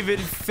not even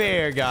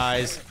fair,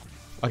 guys.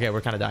 Okay,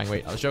 we're kind of dying.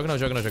 Wait, I was joking.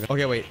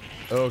 Okay, wait.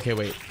 Okay,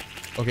 wait.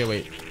 Okay,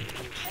 wait.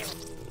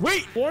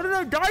 Wait, why did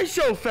I die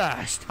so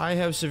fast? I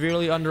have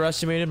severely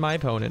underestimated my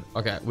opponent.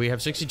 Okay, we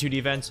have 62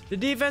 defense. The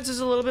defense is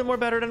a little bit more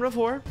better than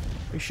before.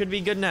 We should be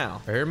good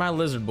now. Here are my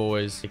lizard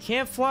boys. They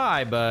can't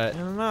fly, but I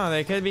don't know.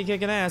 They could be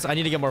kicking ass. I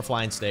need to get more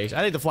flying snakes.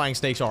 I think the flying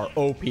snakes are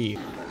OP.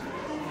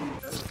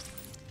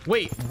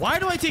 Wait, why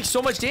do I take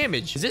so much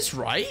damage? Is this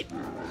right?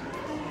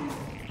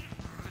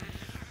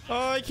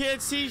 Oh, I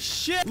can't see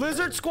shit.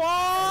 Lizard squad.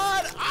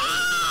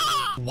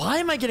 Ah! Why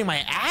am I getting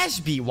my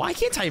ass beat? Why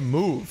can't I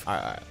move? All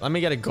right, let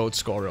me get a goat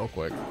skull real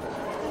quick.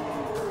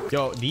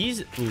 Yo,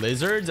 these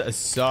lizards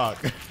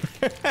suck.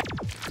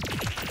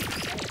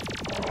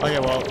 Okay,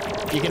 well,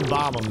 you can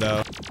bomb them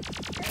though.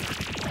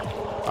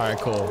 All right,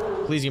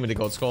 cool. Please give me the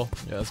goat skull.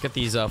 Yeah, let's get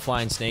these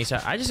flying snakes.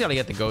 I just gotta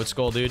get the goat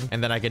skull, dude,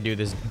 and then I can do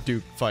this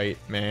Duke fight,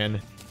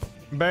 man.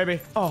 Baby.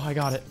 Oh, I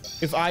got it.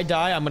 If I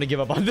die, I'm gonna give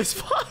up on this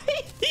fight.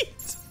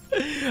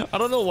 I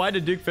don't know why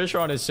the Duke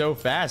Fishron is so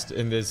fast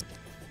in this.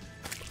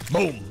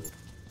 Boom.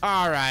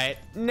 All right,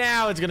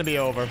 now it's gonna be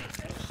over.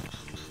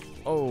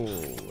 Oh,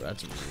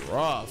 that's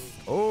rough.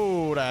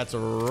 Oh, that's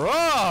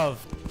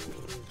rough.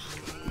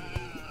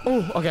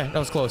 Oh, okay, that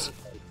was close.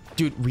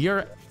 Dude, we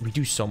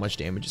do so much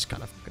damage. It's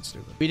kind of fucking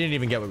stupid. We didn't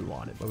even get what we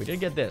wanted, but we did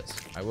get this.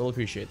 I will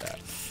appreciate that.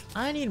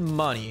 I need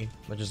money,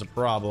 which is a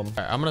problem. All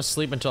right, I'm gonna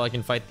sleep until I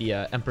can fight the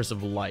Empress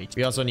of Light.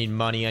 We also need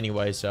money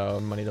anyway, so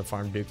money to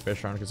farm Duke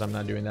Fishron because I'm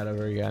not doing that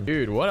ever again.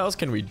 Dude, what else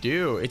can we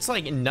do? It's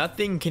like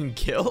nothing can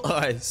kill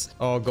us.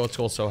 Oh, Goat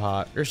Skull's so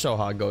hot. You're so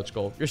hot, Goat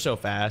Skull. You're so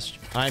fast.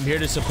 I'm here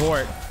to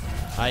support.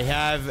 I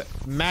have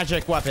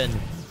magic weapon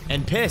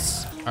and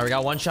piss. All right, we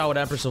got 1 shot with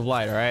Empress of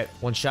Light. All right,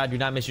 1 shot. Do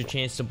not miss your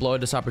chance to blow.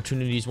 This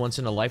opportunity is once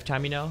in a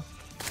lifetime, you know.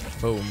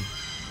 Boom.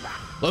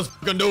 Let's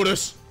fucking do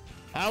this.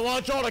 I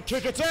want y'all to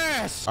kick its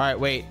ass. All right,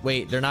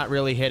 wait. They're not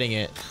really hitting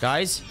it,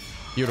 guys.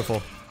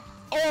 Beautiful.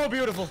 Oh,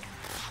 beautiful.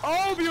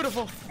 Oh,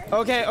 beautiful.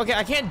 Okay.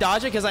 I can't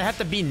dodge it because I have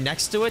to be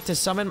next to it to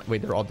summon.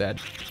 Wait, they're all dead.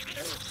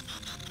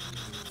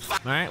 All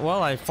right,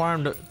 well, I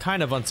farmed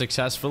kind of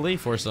unsuccessfully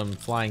for some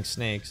flying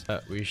snakes.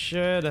 We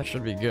should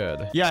be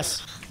good.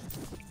 Yes.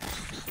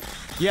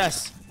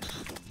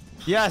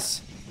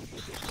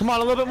 Come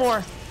on, a little bit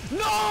more.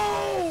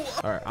 No!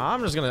 All right,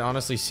 I'm just gonna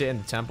honestly sit in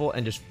the temple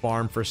and just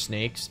farm for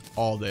snakes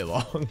all day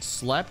long.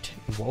 Slept,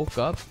 woke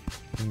up,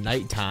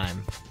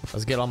 nighttime.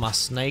 Let's get all my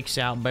snakes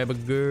out, baby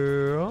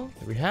girl.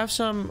 We have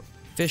some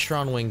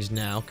Fishron wings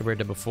now compared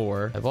to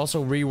before. I've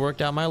also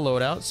reworked out my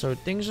loadout, so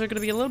things are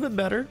gonna be a little bit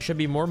better. Should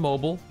be more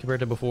mobile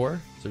compared to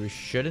before, so we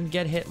shouldn't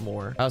get hit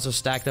more. I also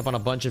stacked up on a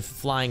bunch of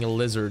flying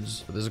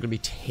lizards. So this is gonna be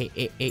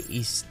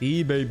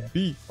tasty,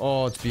 baby.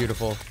 Oh, it's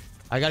beautiful.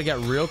 I gotta get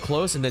real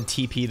close and then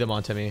TP them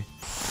onto me.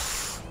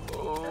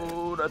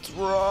 Oh, that's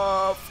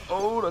rough.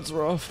 Oh, that's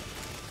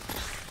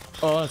rough.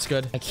 Oh, that's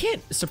good.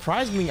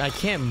 Surprisingly, I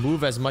can't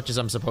move as much as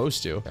I'm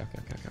supposed to. Okay.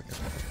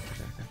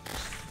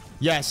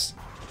 Yes.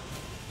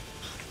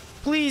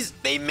 Please,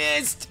 they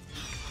missed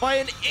by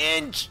an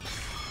inch.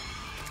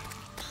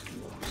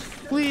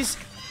 Please.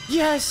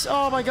 Yes.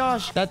 Oh my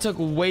gosh. That took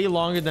way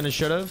longer than it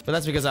should have, but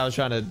that's because I was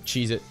trying to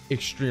cheese it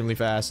extremely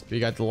fast. We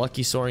got the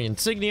Lucky Sauri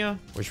insignia,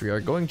 which we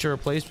are going to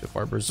replace with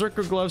our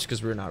Berserker gloves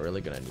because we're not really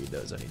going to need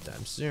those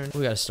anytime soon.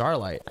 We got a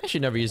Starlight. I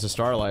should never use a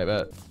Starlight,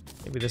 but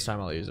maybe this time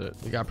I'll use it.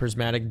 We got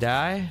Prismatic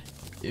Dye.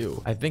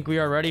 Ew. I think we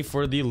are ready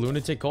for the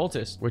Lunatic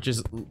Cultist, which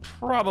is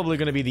probably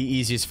going to be the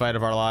easiest fight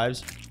of our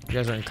lives. You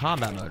guys are in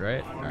combat mode,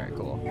 right? All right,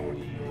 cool.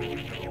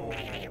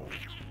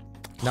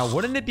 Now,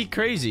 wouldn't it be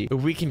crazy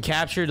if we can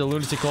capture the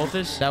Lunatic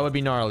Cultist? That would be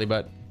gnarly,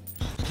 but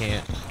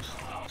can't.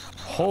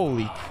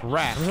 Holy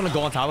crap. I'm just gonna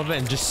go on top of it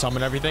and just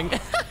summon everything.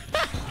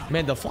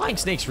 Man, the flying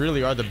snakes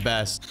really are the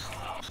best.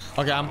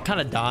 Okay, I'm kind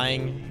of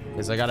dying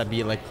because I gotta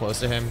be like close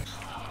to him.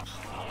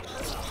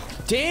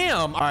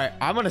 Damn. All right,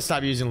 I'm gonna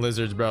stop using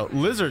lizards, bro.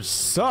 Lizards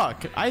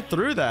suck. I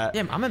threw that.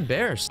 Damn, I'm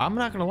embarrassed. I'm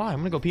not gonna lie. I'm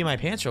gonna go pee my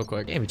pants real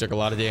quick. Damn, we took a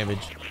lot of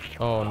damage.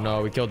 Oh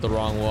no, we killed the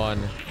wrong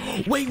one.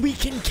 Wait, we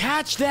can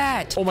catch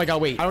that. Oh my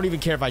god, wait. I don't even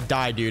care if I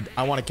die, dude.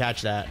 I want to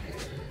catch that.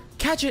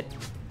 Catch it.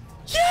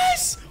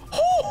 Yes.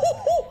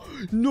 Oh,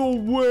 no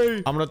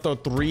way. I'm gonna throw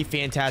 3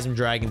 phantasm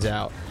dragons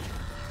out.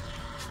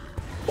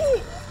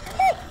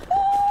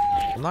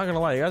 I'm not gonna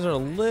lie, you guys are a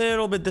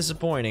little bit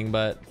disappointing,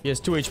 but he has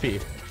 2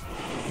 HP.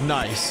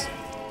 Nice.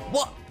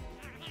 What?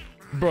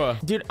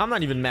 Bruh. Dude, I'm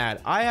not even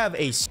mad. I have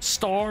a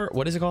star...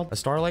 What is it called? A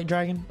starlight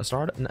dragon? A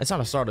star... It's not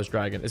a stardust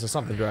dragon. It's a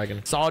something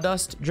dragon.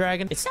 Sawdust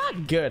dragon. It's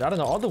not good. I don't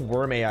know. All the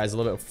worm AI is a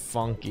little bit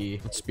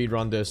funky. Let's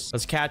speedrun this.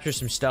 Let's capture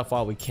some stuff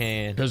while we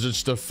can. Because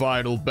it's the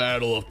final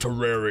battle of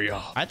Terraria.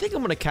 I think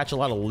I'm going to catch a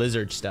lot of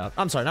lizard stuff.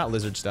 I'm sorry, not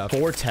lizard stuff.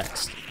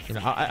 Vortex. You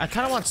know, I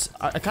kind of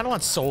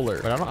want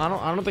solar, but I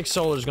don't think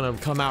solar is gonna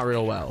come out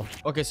real well.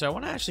 Okay, so I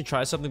want to actually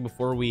try something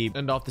before we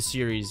end off the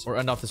series or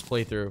end off this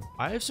playthrough.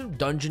 I have some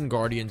dungeon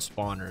guardian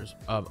spawners.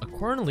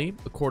 Currently,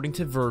 according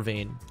to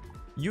Verveine,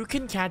 you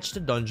can catch the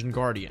dungeon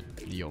guardian.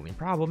 The only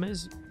problem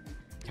is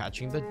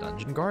catching the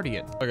dungeon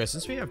guardian. Okay,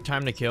 since we have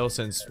time to kill,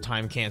 since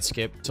time can't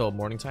skip till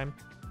morning time,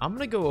 I'm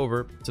gonna go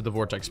over to the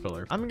vortex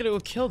pillar. I'm gonna go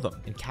kill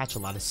them and catch a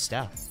lot of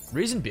stuff.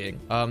 Reason being,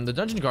 the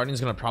dungeon guardian is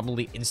gonna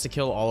probably insta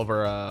kill all of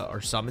our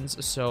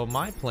summons. So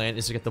my plan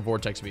is to get the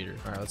vortex meter.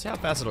 All right, let's see how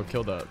fast it'll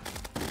kill the...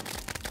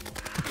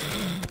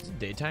 Is it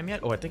daytime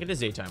yet? Oh, I think it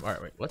is daytime. All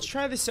right, wait, let's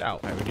try this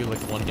out. All right, we do like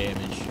 1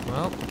 damage.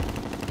 Well,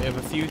 we have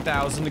a few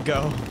thousand to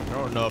go. I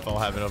don't know if I'll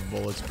have enough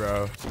bullets,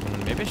 bro.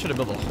 Maybe I should have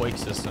built a Hoik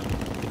system.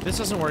 If this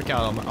doesn't work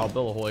out, I'll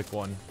build a Hoik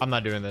one. I'm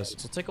not doing this.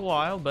 It'll take a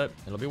while, but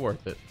it'll be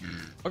worth it.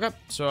 Okay,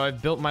 so I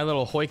built my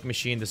little Hoik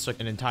machine. This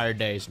took an entire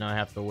day, so now I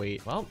have to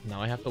wait. Well,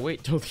 now I have to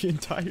wait till the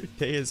entire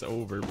day is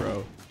over,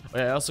 bro.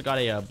 I also got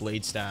a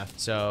blade staff.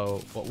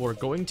 So what we're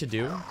going to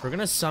do, we're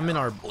gonna summon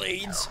our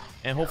blades,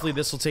 and hopefully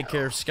this will take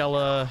care of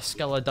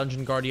Skella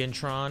Dungeon Guardian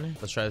Tron.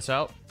 Let's try this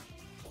out.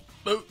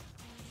 No!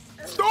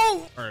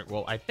 All right,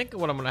 well, I think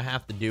what I'm gonna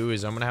have to do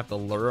is I'm gonna have to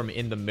lure him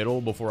in the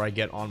middle before I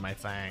get on my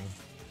thing.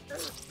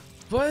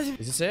 What? Is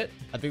this it?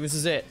 I think this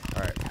is it.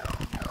 All right.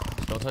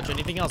 Don't touch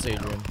anything else,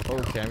 Adrian.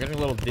 Okay, I'm getting a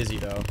little dizzy,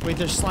 though. Wait,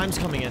 there's slimes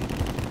coming in.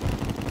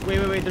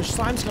 Wait. There's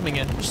slimes coming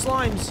in. There's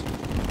slimes.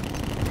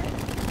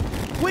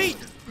 Wait.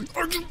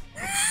 I'm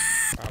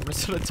gonna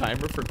set a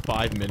timer for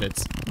 5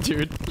 minutes.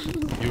 Dude.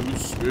 You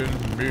spin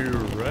me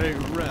right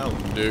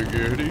round,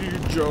 Diggity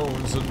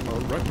Jones and my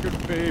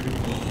record, baby.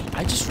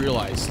 I just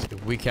realized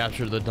if we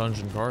capture the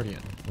Dungeon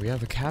Guardian, we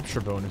have a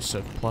capture bonus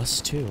of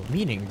 +2,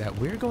 meaning that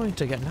we're going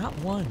to get not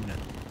 1,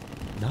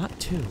 not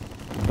 2,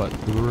 but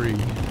 3.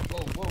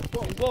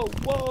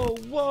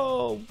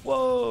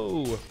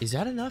 Whoa. Is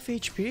that enough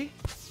HP?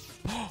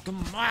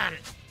 Come on.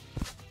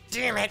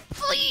 Damn it.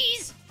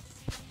 Please.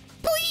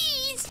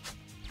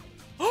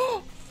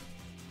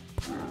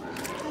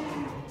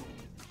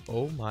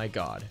 Oh my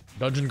god.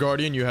 Dungeon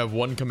Guardian, you have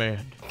 1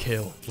 command.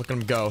 Kill. Look at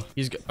him go.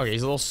 He's a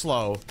little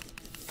slow,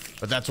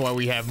 but that's why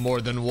we have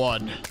more than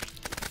 1.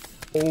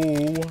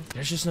 Oh,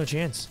 there's just no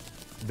chance.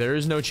 There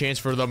is no chance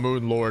for the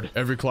Moon Lord.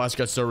 Every class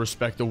gets their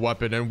respective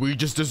weapon, and we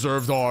just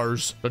deserved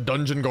ours. The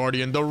Dungeon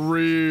Guardian, the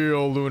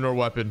real lunar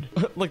weapon.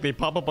 Look, they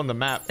pop up on the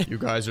map. You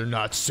guys are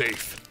not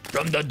safe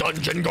from the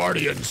Dungeon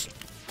Guardians.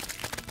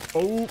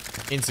 Oh,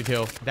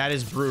 insta-kill. That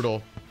is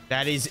brutal.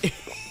 That is...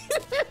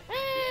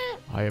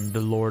 I am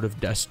the Lord of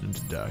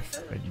Destined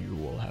Death, and you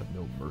will have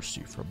no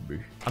mercy from me.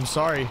 I'm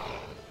sorry.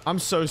 I'm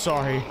so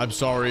sorry. I'm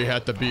sorry it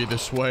had to be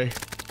this way.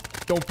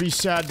 Don't be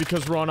sad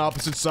because we're on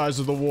opposite sides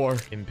of the war.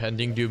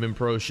 Impending doom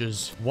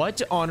approaches.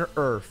 What on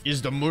earth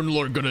is the Moon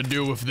Lord gonna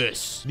do with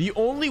this? The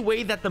only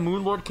way that the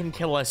Moon Lord can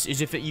kill us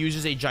is if it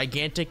uses a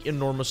gigantic,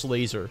 enormous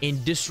laser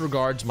and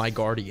disregards my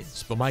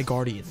guardians. But my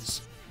guardians,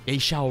 they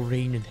shall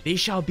reign. They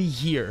shall be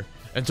here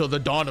until the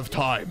dawn of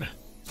time.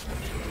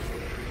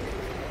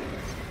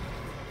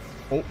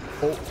 Oh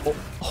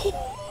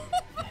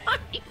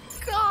my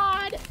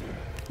god.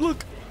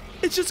 Look,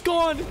 it's just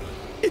gone.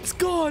 It's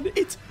gone.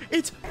 It's...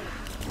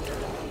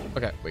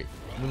 Okay, wait.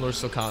 Moon Lord's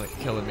still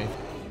killing me.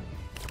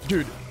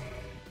 Dude.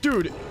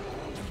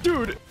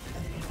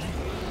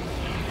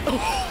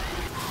 Oh.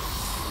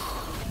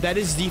 That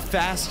is the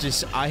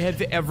fastest I have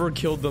ever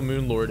killed the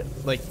Moon Lord.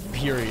 Like,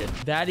 period.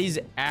 That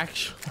is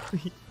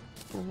actually...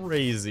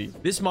 crazy.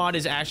 This mod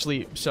is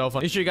actually so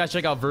fun. Make sure you guys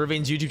check out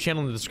Verveine's YouTube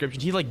channel in the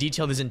description. He like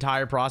detailed his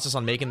entire process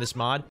on making this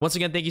mod. Once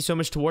again, thank you so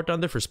much to War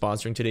Thunder for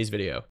sponsoring today's video.